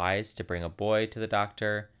be wise to bring a boy to the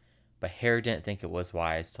doctor, but Hare didn't think it was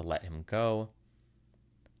wise to let him go.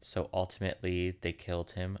 So ultimately, they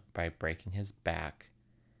killed him by breaking his back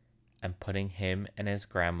and putting him and his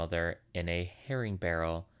grandmother in a herring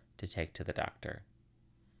barrel to take to the doctor.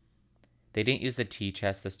 They didn't use the tea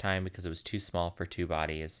chest this time because it was too small for 2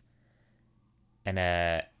 bodies. And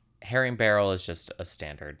a herring barrel is just a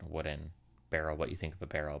standard wooden barrel, what you think of a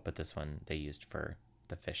barrel, but this one they used for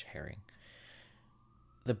the fish herring.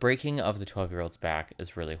 The breaking of the 12-year-old's back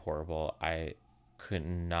is really horrible. I could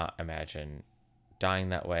not imagine dying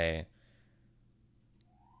that way.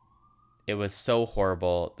 It was so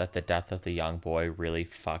horrible that the death of the young boy really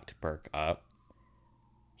fucked Burke up.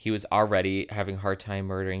 He was already having a hard time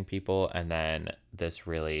murdering people, and then this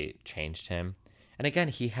really changed him. And again,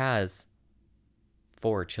 he has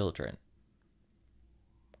 4 children.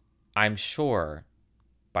 I'm sure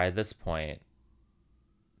by this point,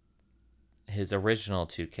 his original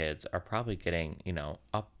 2 kids are probably getting,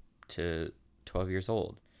 up to 12 years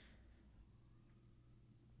old.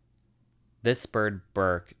 This spurred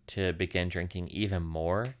Burke to begin drinking even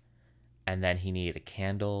more, and then he needed a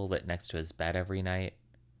candle lit next to his bed every night.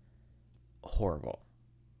 Horrible.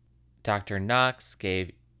 Dr. Knox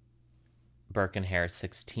gave Burke and Hare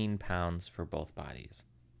 16 pounds for both bodies.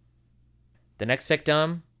 The next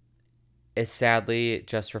victim is sadly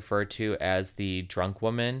just referred to as the drunk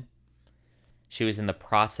woman. She was in the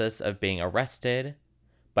process of being arrested,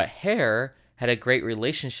 but Hare had a great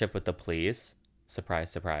relationship with the police. Surprise,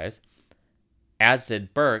 surprise. As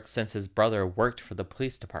did Burke, since his brother worked for the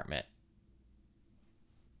police department.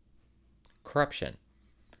 Corruption.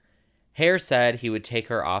 Hare said he would take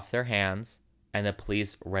her off their hands, and the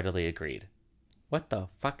police readily agreed. What the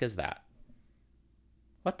fuck is that?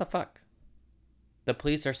 What the fuck? The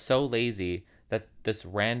police are so lazy that this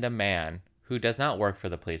random man who does not work for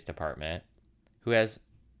the police department, who has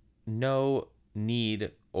no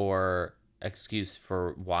need or excuse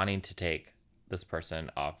for wanting to take this person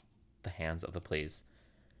off the hands of the police,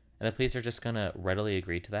 and the police are just going to readily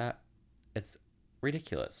agree to that. It's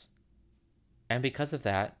ridiculous. And because of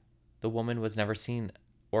that, the woman was never seen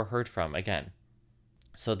or heard from again.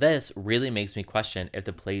 So this really makes me question if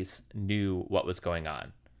the police knew what was going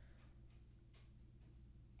on.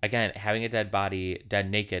 Again, having a dead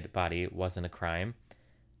naked body wasn't a crime.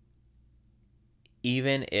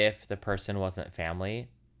 Even if the person wasn't family,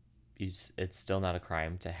 it's still not a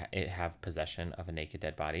crime to have possession of a naked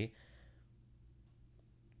dead body.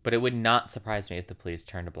 But it would not surprise me if the police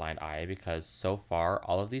turned a blind eye, because so far,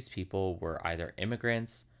 all of these people were either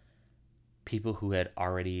immigrants, people who had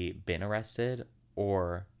already been arrested,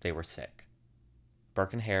 or they were sick.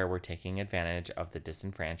 Burke and Hare were taking advantage of the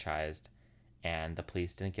disenfranchised, and the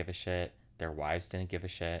police didn't give a shit. Their wives didn't give a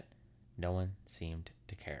shit. No one seemed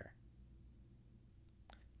to care.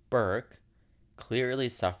 Burke, clearly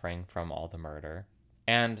suffering from all the murder,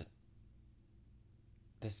 and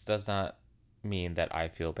this does not mean that I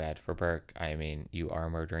feel bad for Burke. I mean, you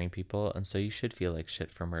are murdering people, and so you should feel like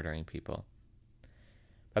shit for murdering people.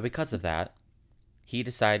 But because of that, he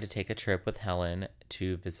decided to take a trip with Helen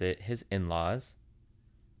to visit his in-laws.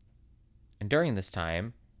 And during this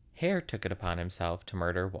time, Hare took it upon himself to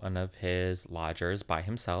murder one of his lodgers by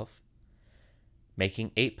himself,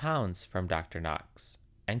 making 8 pounds from Dr. Knox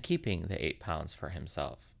and keeping the 8 pounds for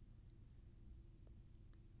himself.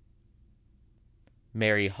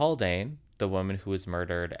 Mary Haldane, the woman who was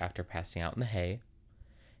murdered after passing out in the hay,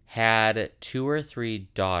 had 2 or 3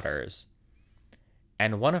 daughters,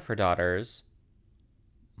 and one of her daughters,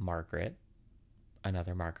 Margaret,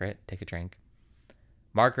 another Margaret, take a drink.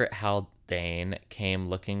 Margaret Haldane came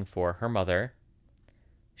looking for her mother.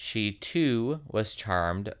 She too was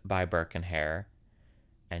charmed by Burke and Hare,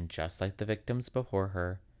 and just like the victims before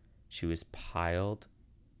her, she was plied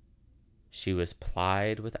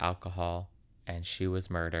with alcohol, and she was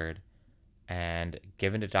murdered and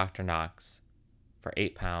given to Dr. Knox for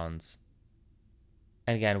 8 pounds.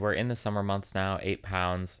 And again, we're in the summer months now, 8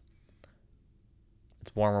 pounds.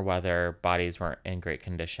 It's warmer weather, bodies weren't in great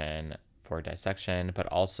condition for dissection, but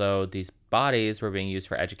also these bodies were being used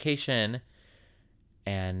for education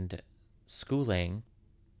and schooling.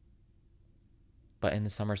 But in the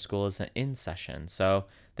summer, school isn't in session, so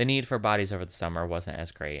the need for bodies over the summer wasn't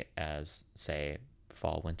as great as, say,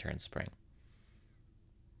 fall, winter, and spring.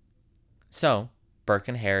 So, Burke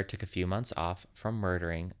and Hare took a few months off from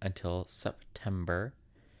murdering until September,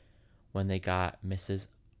 when they got Mrs.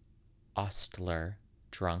 Ostler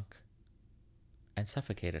drunk and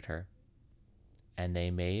suffocated her. and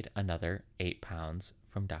they made another 8 pounds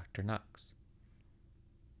from Dr. Knox.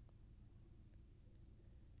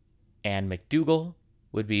 Anne McDougall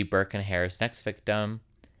would be Burke and Hare's next victim.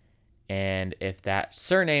 And if that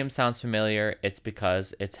surname sounds familiar, it's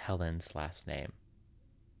because it's Helen's last name.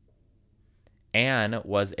 Anne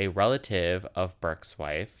was a relative of Burke's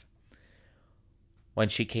wife. When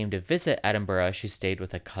she came to visit Edinburgh, she stayed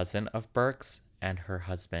with a cousin of Burke's and her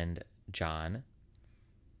husband, John.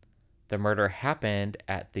 The murder happened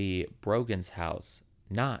at the Brogan's house,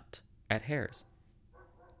 not at Hare's.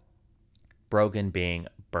 Brogan being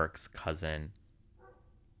Burke's cousin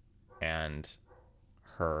and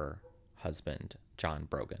her husband, John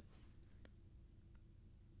Brogan.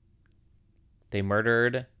 They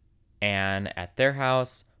murdered Anne at their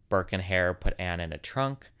house. Burke and Hare put Anne in a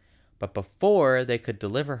trunk. But before they could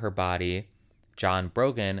deliver her body, John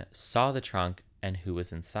Brogan saw the trunk and who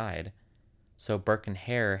was inside. So Burke and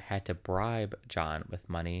Hare had to bribe John with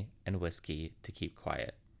money and whiskey to keep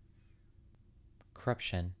quiet.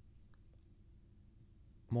 Corruption.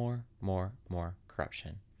 More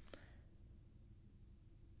corruption.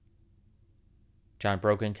 John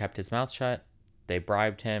Brogan kept his mouth shut. They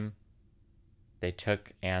bribed him. They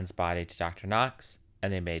took Anne's body to Dr. Knox,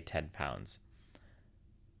 and they made 10 pounds.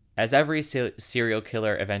 As every serial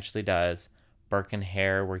killer eventually does, Burke and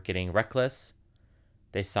Hare were getting reckless.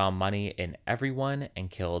 They saw money in everyone and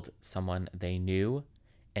killed someone they knew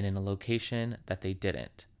and in a location that they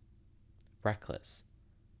didn't. Reckless.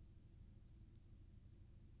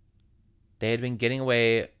 They had been getting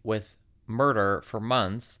away with murder for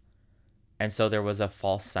months, and so there was a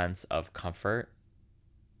false sense of comfort,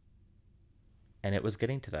 and it was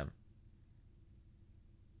getting to them.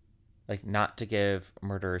 Like, not to give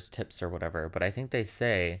murderers tips or whatever, but I think they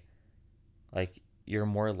say, like, you're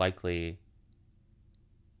more likely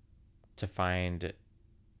to find,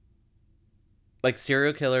 like,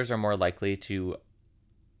 serial killers are more likely to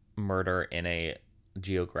murder in a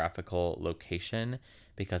geographical location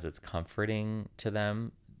because it's comforting to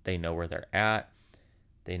them. They know where they're at.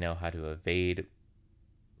 They know how to evade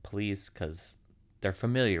police because they're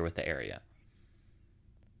familiar with the area.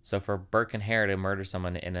 So for Burke and Hare to murder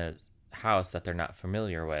someone in a house that they're not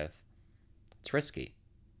familiar with, it's risky.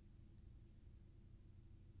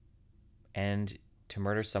 And to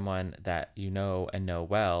murder someone that you know and know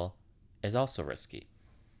well is also risky.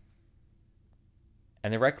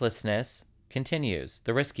 And the recklessness continues.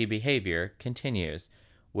 The risky behavior continues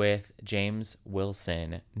with James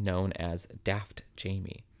Wilson, known as Daft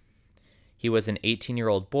Jamie. He was an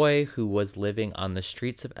 18-year-old boy who was living on the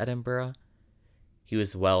streets of Edinburgh. He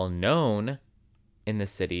was well known in the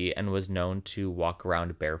city and was known to walk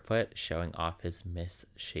around barefoot, showing off his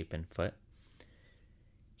misshapen foot.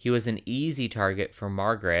 He was an easy target for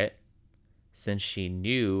Margaret, since she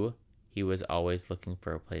knew he was always looking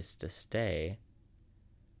for a place to stay.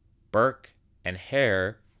 Burke and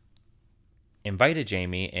Hare invited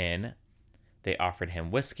Jamie in. They offered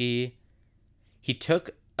him whiskey. He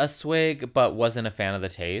took a swig, but wasn't a fan of the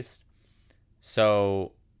taste.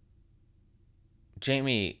 So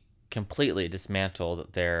Jamie completely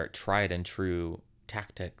dismantled their tried and true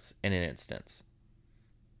tactics in an instance.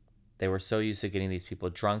 They were so used to getting these people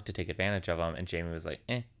drunk to take advantage of them, and Jamie was like,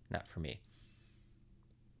 not for me.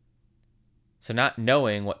 So not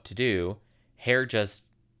knowing what to do, Hare just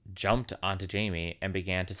jumped onto Jamie and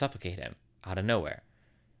began to suffocate him out of nowhere.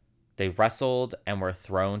 They wrestled and were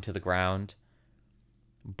thrown to the ground.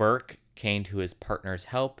 Burke came to his partner's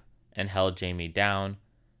help and held Jamie down,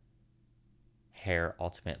 Hare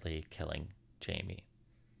ultimately killing Jamie.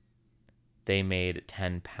 They made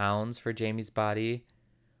 10 pounds for Jamie's body,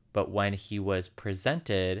 but when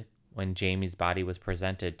Jamie's body was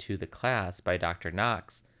presented to the class by Dr.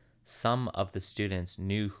 Knox, some of the students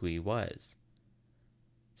knew who he was.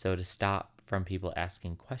 So to stop from people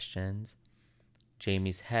asking questions,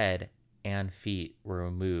 Jamie's head and feet were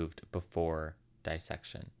removed before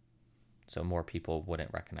dissection, so more people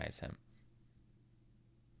wouldn't recognize him.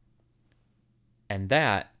 And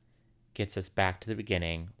that gets us back to the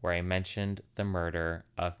beginning where I mentioned the murder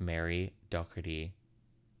of Mary Doherty.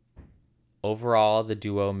 Overall, the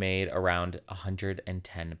duo made around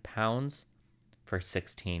 110 pounds for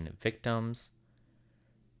 16 victims.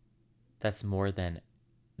 That's more than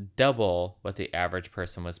double what the average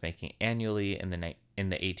person was making annually in the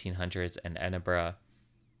 1800s in Edinburgh.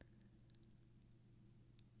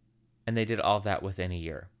 And they did all that within a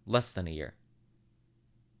year, less than a year.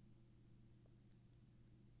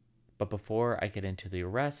 But before I get into the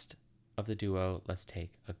rest of the duo, let's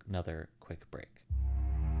take another quick break.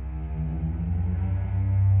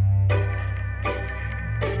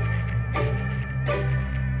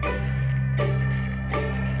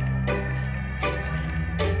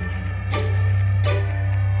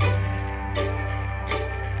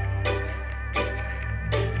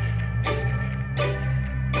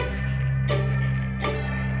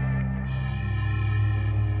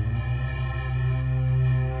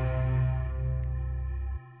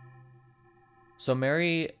 So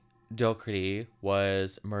Mary Doherty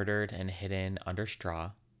was murdered and hidden under straw.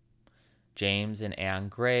 James and Anne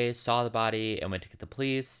Gray saw the body and went to get the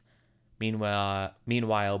police.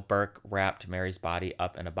 Meanwhile, Burke wrapped Mary's body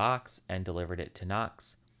up in a box and delivered it to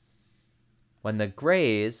Knox. When the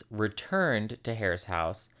Grays returned to Hare's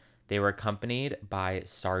house, they were accompanied by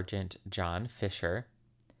Sergeant John Fisher.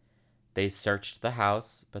 They searched the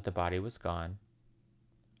house, but the body was gone.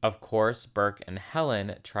 Of course, Burke and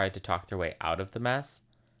Helen tried to talk their way out of the mess,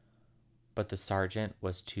 but the sergeant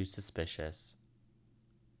was too suspicious.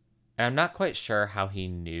 And I'm not quite sure how he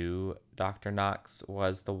knew Dr. Knox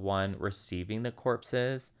was the one receiving the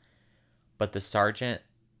corpses, but the sergeant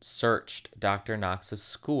searched Dr. Knox's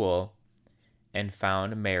school and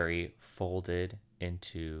found Mary folded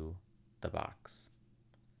into the box.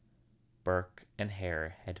 Burke and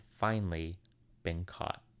Hare had finally been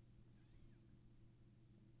caught.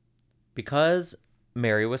 Because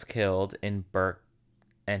Mary was killed in Burke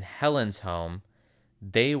and Helen's home,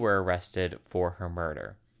 they were arrested for her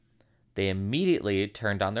murder. They immediately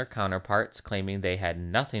turned on their counterparts, claiming they had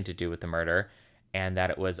nothing to do with the murder and that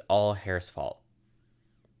it was all Hare's fault.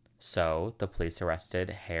 So the police arrested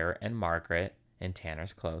Hare and Margaret in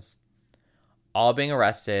Tanner's Close, all being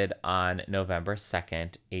arrested on November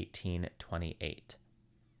 2nd, 1828.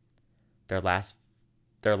 Their last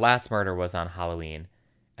murder was on Halloween,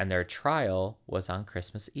 and their trial was on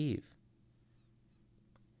Christmas Eve.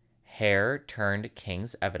 Hare turned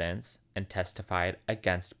King's evidence and testified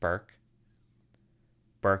against Burke.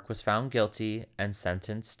 Burke was found guilty and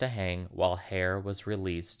sentenced to hang, while Hare was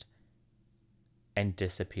released and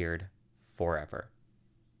disappeared forever.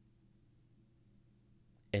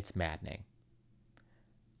 It's maddening.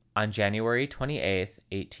 On January 28th,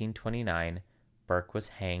 1829, Burke was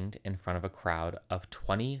hanged in front of a crowd of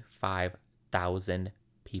 25,000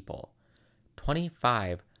 people.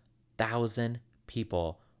 25,000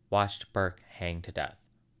 people watched Burke hang to death.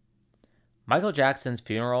 Michael Jackson's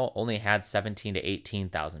funeral only had 17 to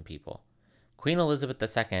 18,000 people. Queen Elizabeth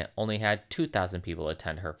II only had 2,000 people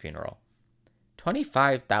attend her funeral.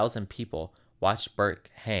 25,000 people watched Burke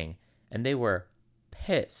hang, and they were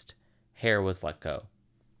pissed Hare was let go.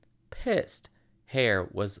 Pissed Hare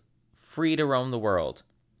was free to roam the world.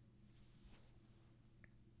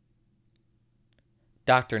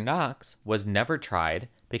 Dr. Knox was never tried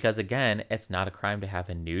because, again, it's not a crime to have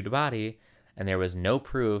a nude body, and there was no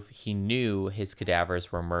proof he knew his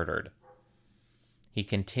cadavers were murdered. He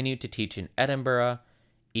continued to teach in Edinburgh,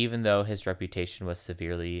 even though his reputation was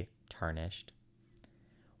severely tarnished.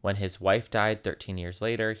 When his wife died 13 years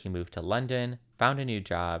later, he moved to London, found a new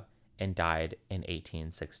job, and died in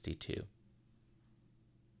 1862.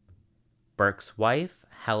 Burke's wife,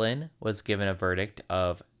 Helen, was given a verdict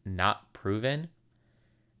of not proven,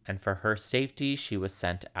 and for her safety, she was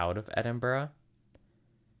sent out of Edinburgh.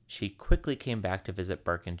 She quickly came back to visit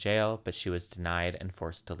Burke in jail, but she was denied and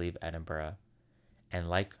forced to leave Edinburgh. And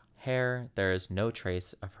like Hare, there is no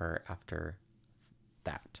trace of her after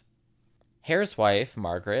that. Hare's wife,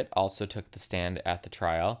 Margaret, also took the stand at the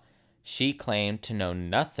trial. She claimed to know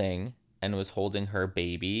nothing and was holding her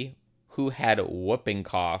baby, who had whooping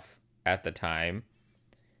cough at the time.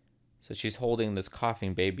 So she's holding this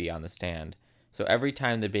coughing baby on the stand. So every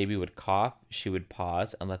time the baby would cough, she would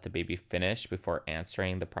pause and let the baby finish before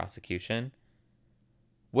answering the prosecution.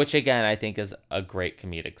 Which, again, I think is a great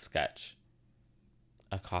comedic sketch.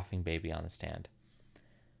 A coughing baby on the stand.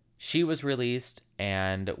 She was released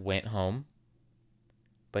and went home,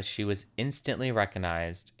 but she was instantly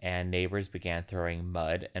recognized and neighbors began throwing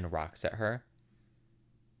mud and rocks at her.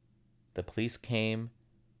 The police came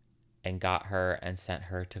and got her and sent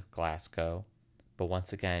her to Glasgow, but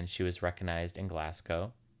once again, she was recognized in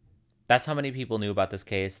Glasgow. That's how many people knew about this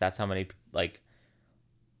case. That's how many,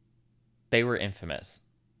 they were infamous,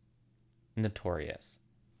 notorious.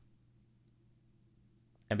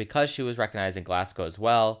 And because she was recognized in Glasgow as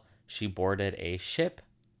well, she boarded a ship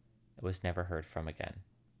and was never heard from again.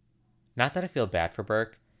 Not that I feel bad for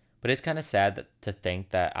Burke, but it's kind of sad to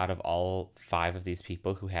think that out of all 5 of these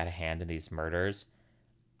people who had a hand in these murders,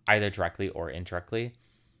 either directly or indirectly,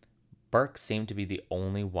 Burke seemed to be the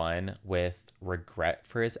only one with regret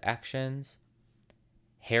for his actions.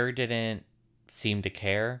 Hare didn't seem to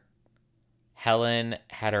care. Helen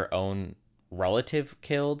had her own relative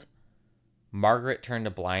killed. Margaret turned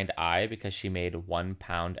a blind eye because she made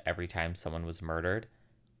 £1 every time someone was murdered.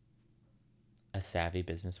 A savvy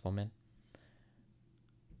businesswoman.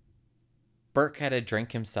 Burke had to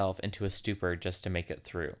drink himself into a stupor just to make it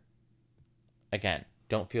through. Again,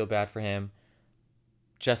 don't feel bad for him.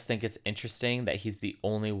 Just think it's interesting that he's the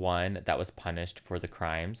only one that was punished for the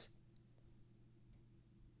crimes.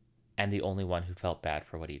 and the only one who felt bad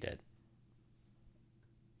for what he did.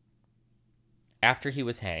 After he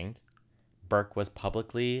was hanged, Burke was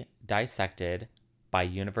publicly dissected by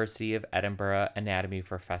University of Edinburgh anatomy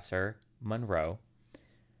professor Munro.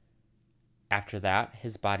 After that,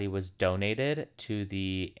 his body was donated to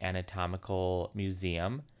the Anatomical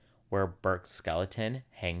Museum, where Burke's skeleton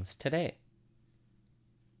hangs today.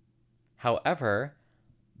 However,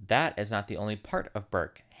 that is not the only part of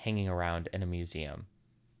Burke hanging around in a museum.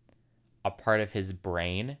 A part of his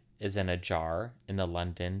brain is in a jar in the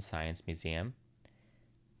London Science Museum.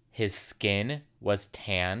 His skin was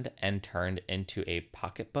tanned and turned into a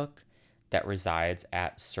pocketbook that resides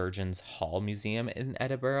at Surgeons Hall Museum in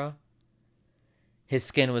Edinburgh. His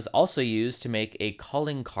skin was also used to make a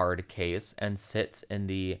calling card case and sits in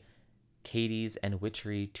the Cadiz and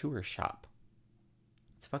Witchery tour shop.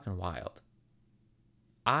 It's fucking wild.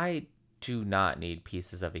 I do not need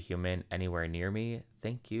pieces of a human anywhere near me.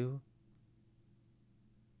 Thank you.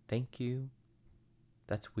 Thank you.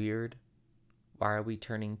 That's weird. Why are we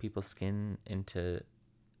turning people's skin into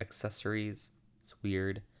accessories? It's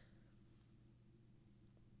weird.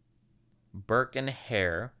 Burke and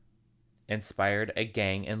Hare inspired a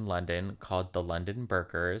gang in London called the London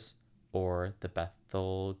Burkers, or the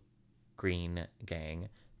Bethnal Green Gang,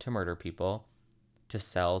 to murder people, to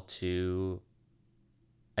sell to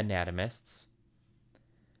anatomists.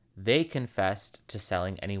 They confessed to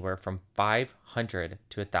selling anywhere from 500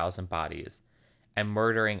 to 1,000 bodies and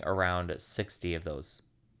murdering around 60 of those.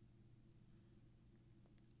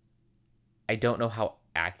 I don't know how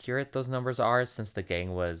accurate those numbers are since the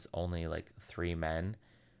gang was only like 3 men,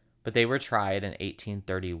 but they were tried in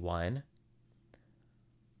 1831.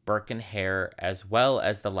 Burke and Hare, as well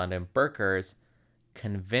as the London Burkers,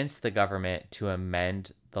 convinced the government to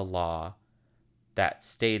amend the law that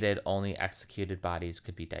stated only executed bodies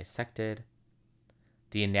could be dissected.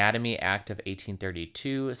 The Anatomy Act of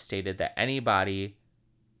 1832 stated that anybody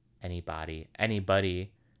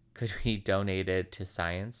could be donated to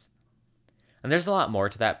science. And there's a lot more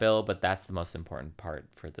to that bill, but that's the most important part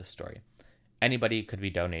for this story. Anybody could be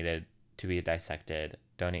donated to be dissected.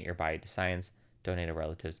 Donate your body to science. Donate a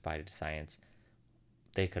relative's body to science.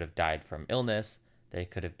 They could have died from illness. They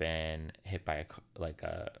could have been hit by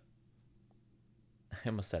I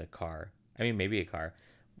almost said a car. I mean, maybe a car.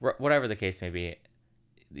 Whatever the case may be,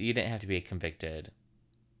 you didn't have to be a convicted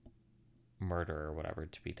murderer or whatever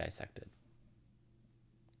to be dissected.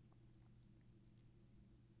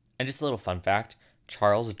 And just a little fun fact,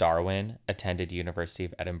 Charles Darwin attended University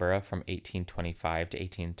of Edinburgh from 1825 to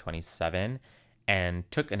 1827 and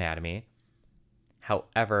took anatomy.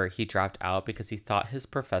 However, he dropped out because he thought his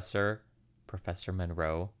professor, Professor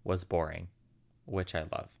Munro, was boring, which I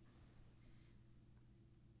love.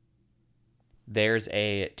 There's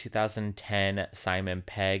a 2010 Simon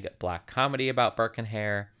Pegg black comedy about Burke and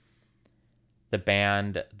Hare. The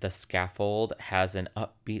band The Scaffold has an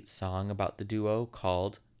upbeat song about the duo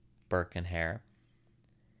called Burke and Hare.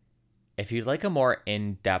 If you'd like a more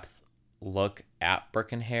in-depth look at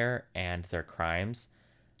Burke and Hare and their crimes,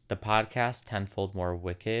 the podcast Tenfold More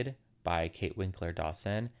Wicked by Kate Winkler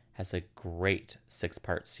Dawson has a great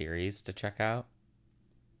 6-part series to check out.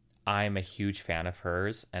 I'm a huge fan of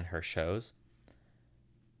hers and her shows.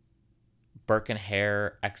 Burke and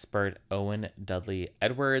Hare expert Owen Dudley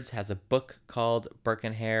Edwards has a book called Burke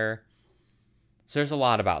and Hare. So there's a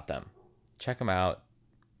lot about them. Check them out.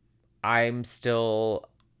 I'm still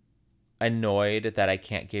annoyed that I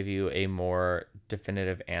can't give you a more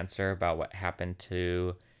definitive answer about what happened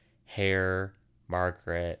to Hare,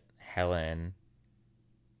 Margaret, Helen.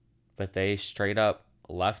 But they straight up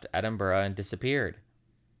left Edinburgh and disappeared.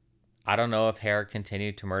 I don't know if Hare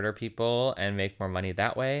continued to murder people and make more money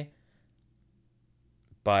that way.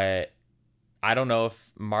 But I don't know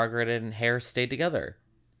if Margaret and Hare stayed together.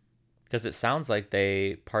 Because it sounds like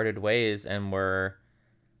they parted ways and were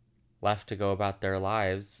left to go about their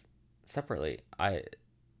lives separately. I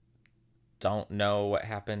don't know what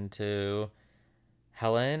happened to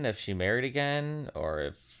Helen, if she married again, or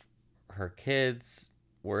if her kids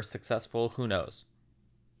were successful. Who knows?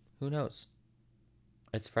 Who knows?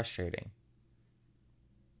 It's frustrating.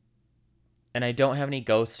 And I don't have any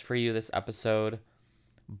ghosts for you this episode,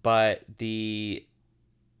 but the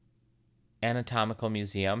Anatomical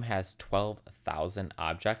Museum has 12,000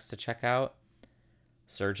 objects to check out.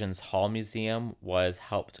 Surgeons Hall Museum was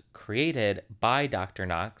created by Dr.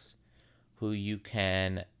 Knox, who you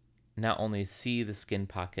can not only see the skin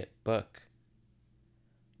pocket book,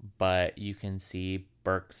 but you can see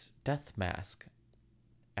Burke's death mask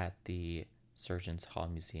at the Surgeons Hall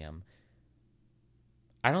Museum.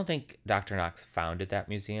 I don't think Dr. Knox founded that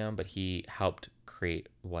museum, but he helped create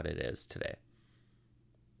what it is today.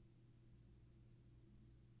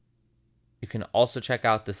 You can also check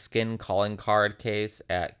out the Skin Calling Card case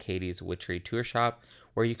at Katie's Witchery Tour Shop,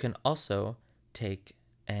 where you can also take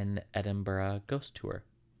an Edinburgh ghost tour.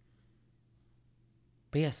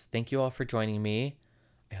 But yes, thank you all for joining me.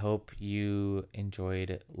 I hope you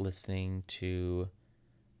enjoyed listening to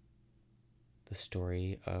the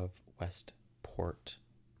story of Westport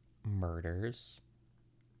murders,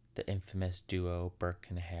 the infamous duo Burke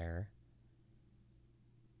and Hare.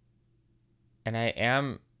 And I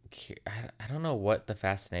don't know what the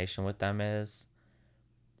fascination with them is.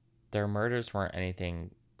 Their murders weren't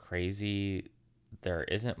anything crazy. There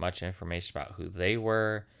isn't much information about who they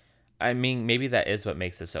were. I mean, maybe that is what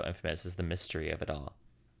makes it so infamous, is the mystery of it all.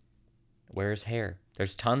 Where's Hare?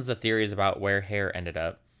 There's tons of theories about where Hare ended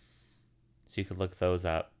up, so you could look those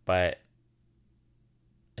up. But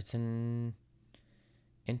it's an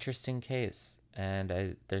interesting case,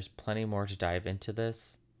 and there's plenty more to dive into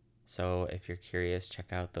this. So if you're curious,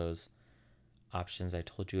 check out those options I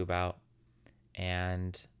told you about,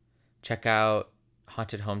 and check out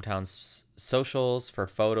Haunted Hometown's socials for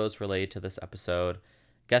photos related to this episode,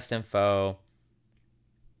 guest info,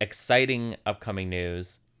 exciting upcoming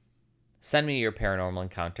news. Send me your paranormal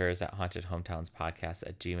encounters at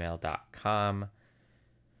hauntedhometownspodcast@gmail.com.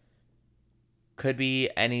 Could be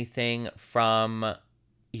anything from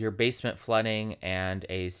your basement flooding and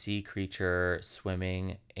a sea creature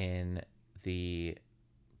swimming in the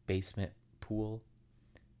basement pool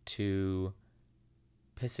to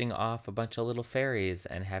pissing off a bunch of little fairies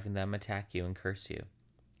and having them attack you and curse you.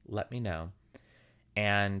 Let me know.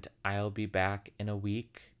 And I'll be back in a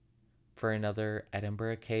week for another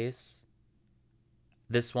Edinburgh case.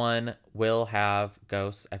 This one will have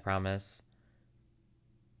ghosts, I promise.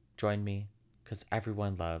 Join me, because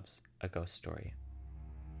everyone loves a ghost story.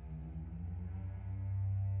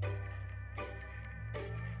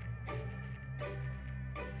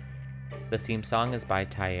 The theme song is by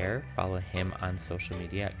Tyre. Follow him on social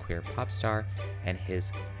media at Queer Popstar and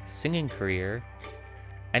his singing career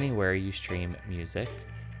anywhere you stream music,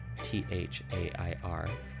 THAIR.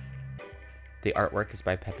 The artwork is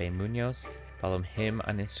by Pepe Munoz. Follow him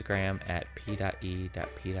on Instagram at p.e.p.e.munoz,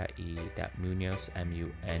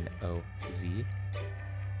 M-U-N-O-Z.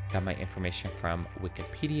 Got my information from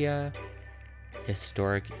Wikipedia,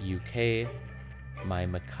 Historic UK, My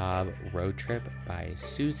Macabre Road Trip by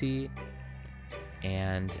Susie,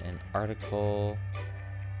 and an article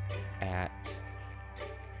at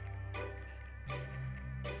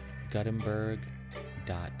Gutenberg.org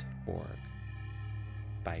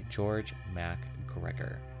by George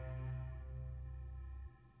MacGregor.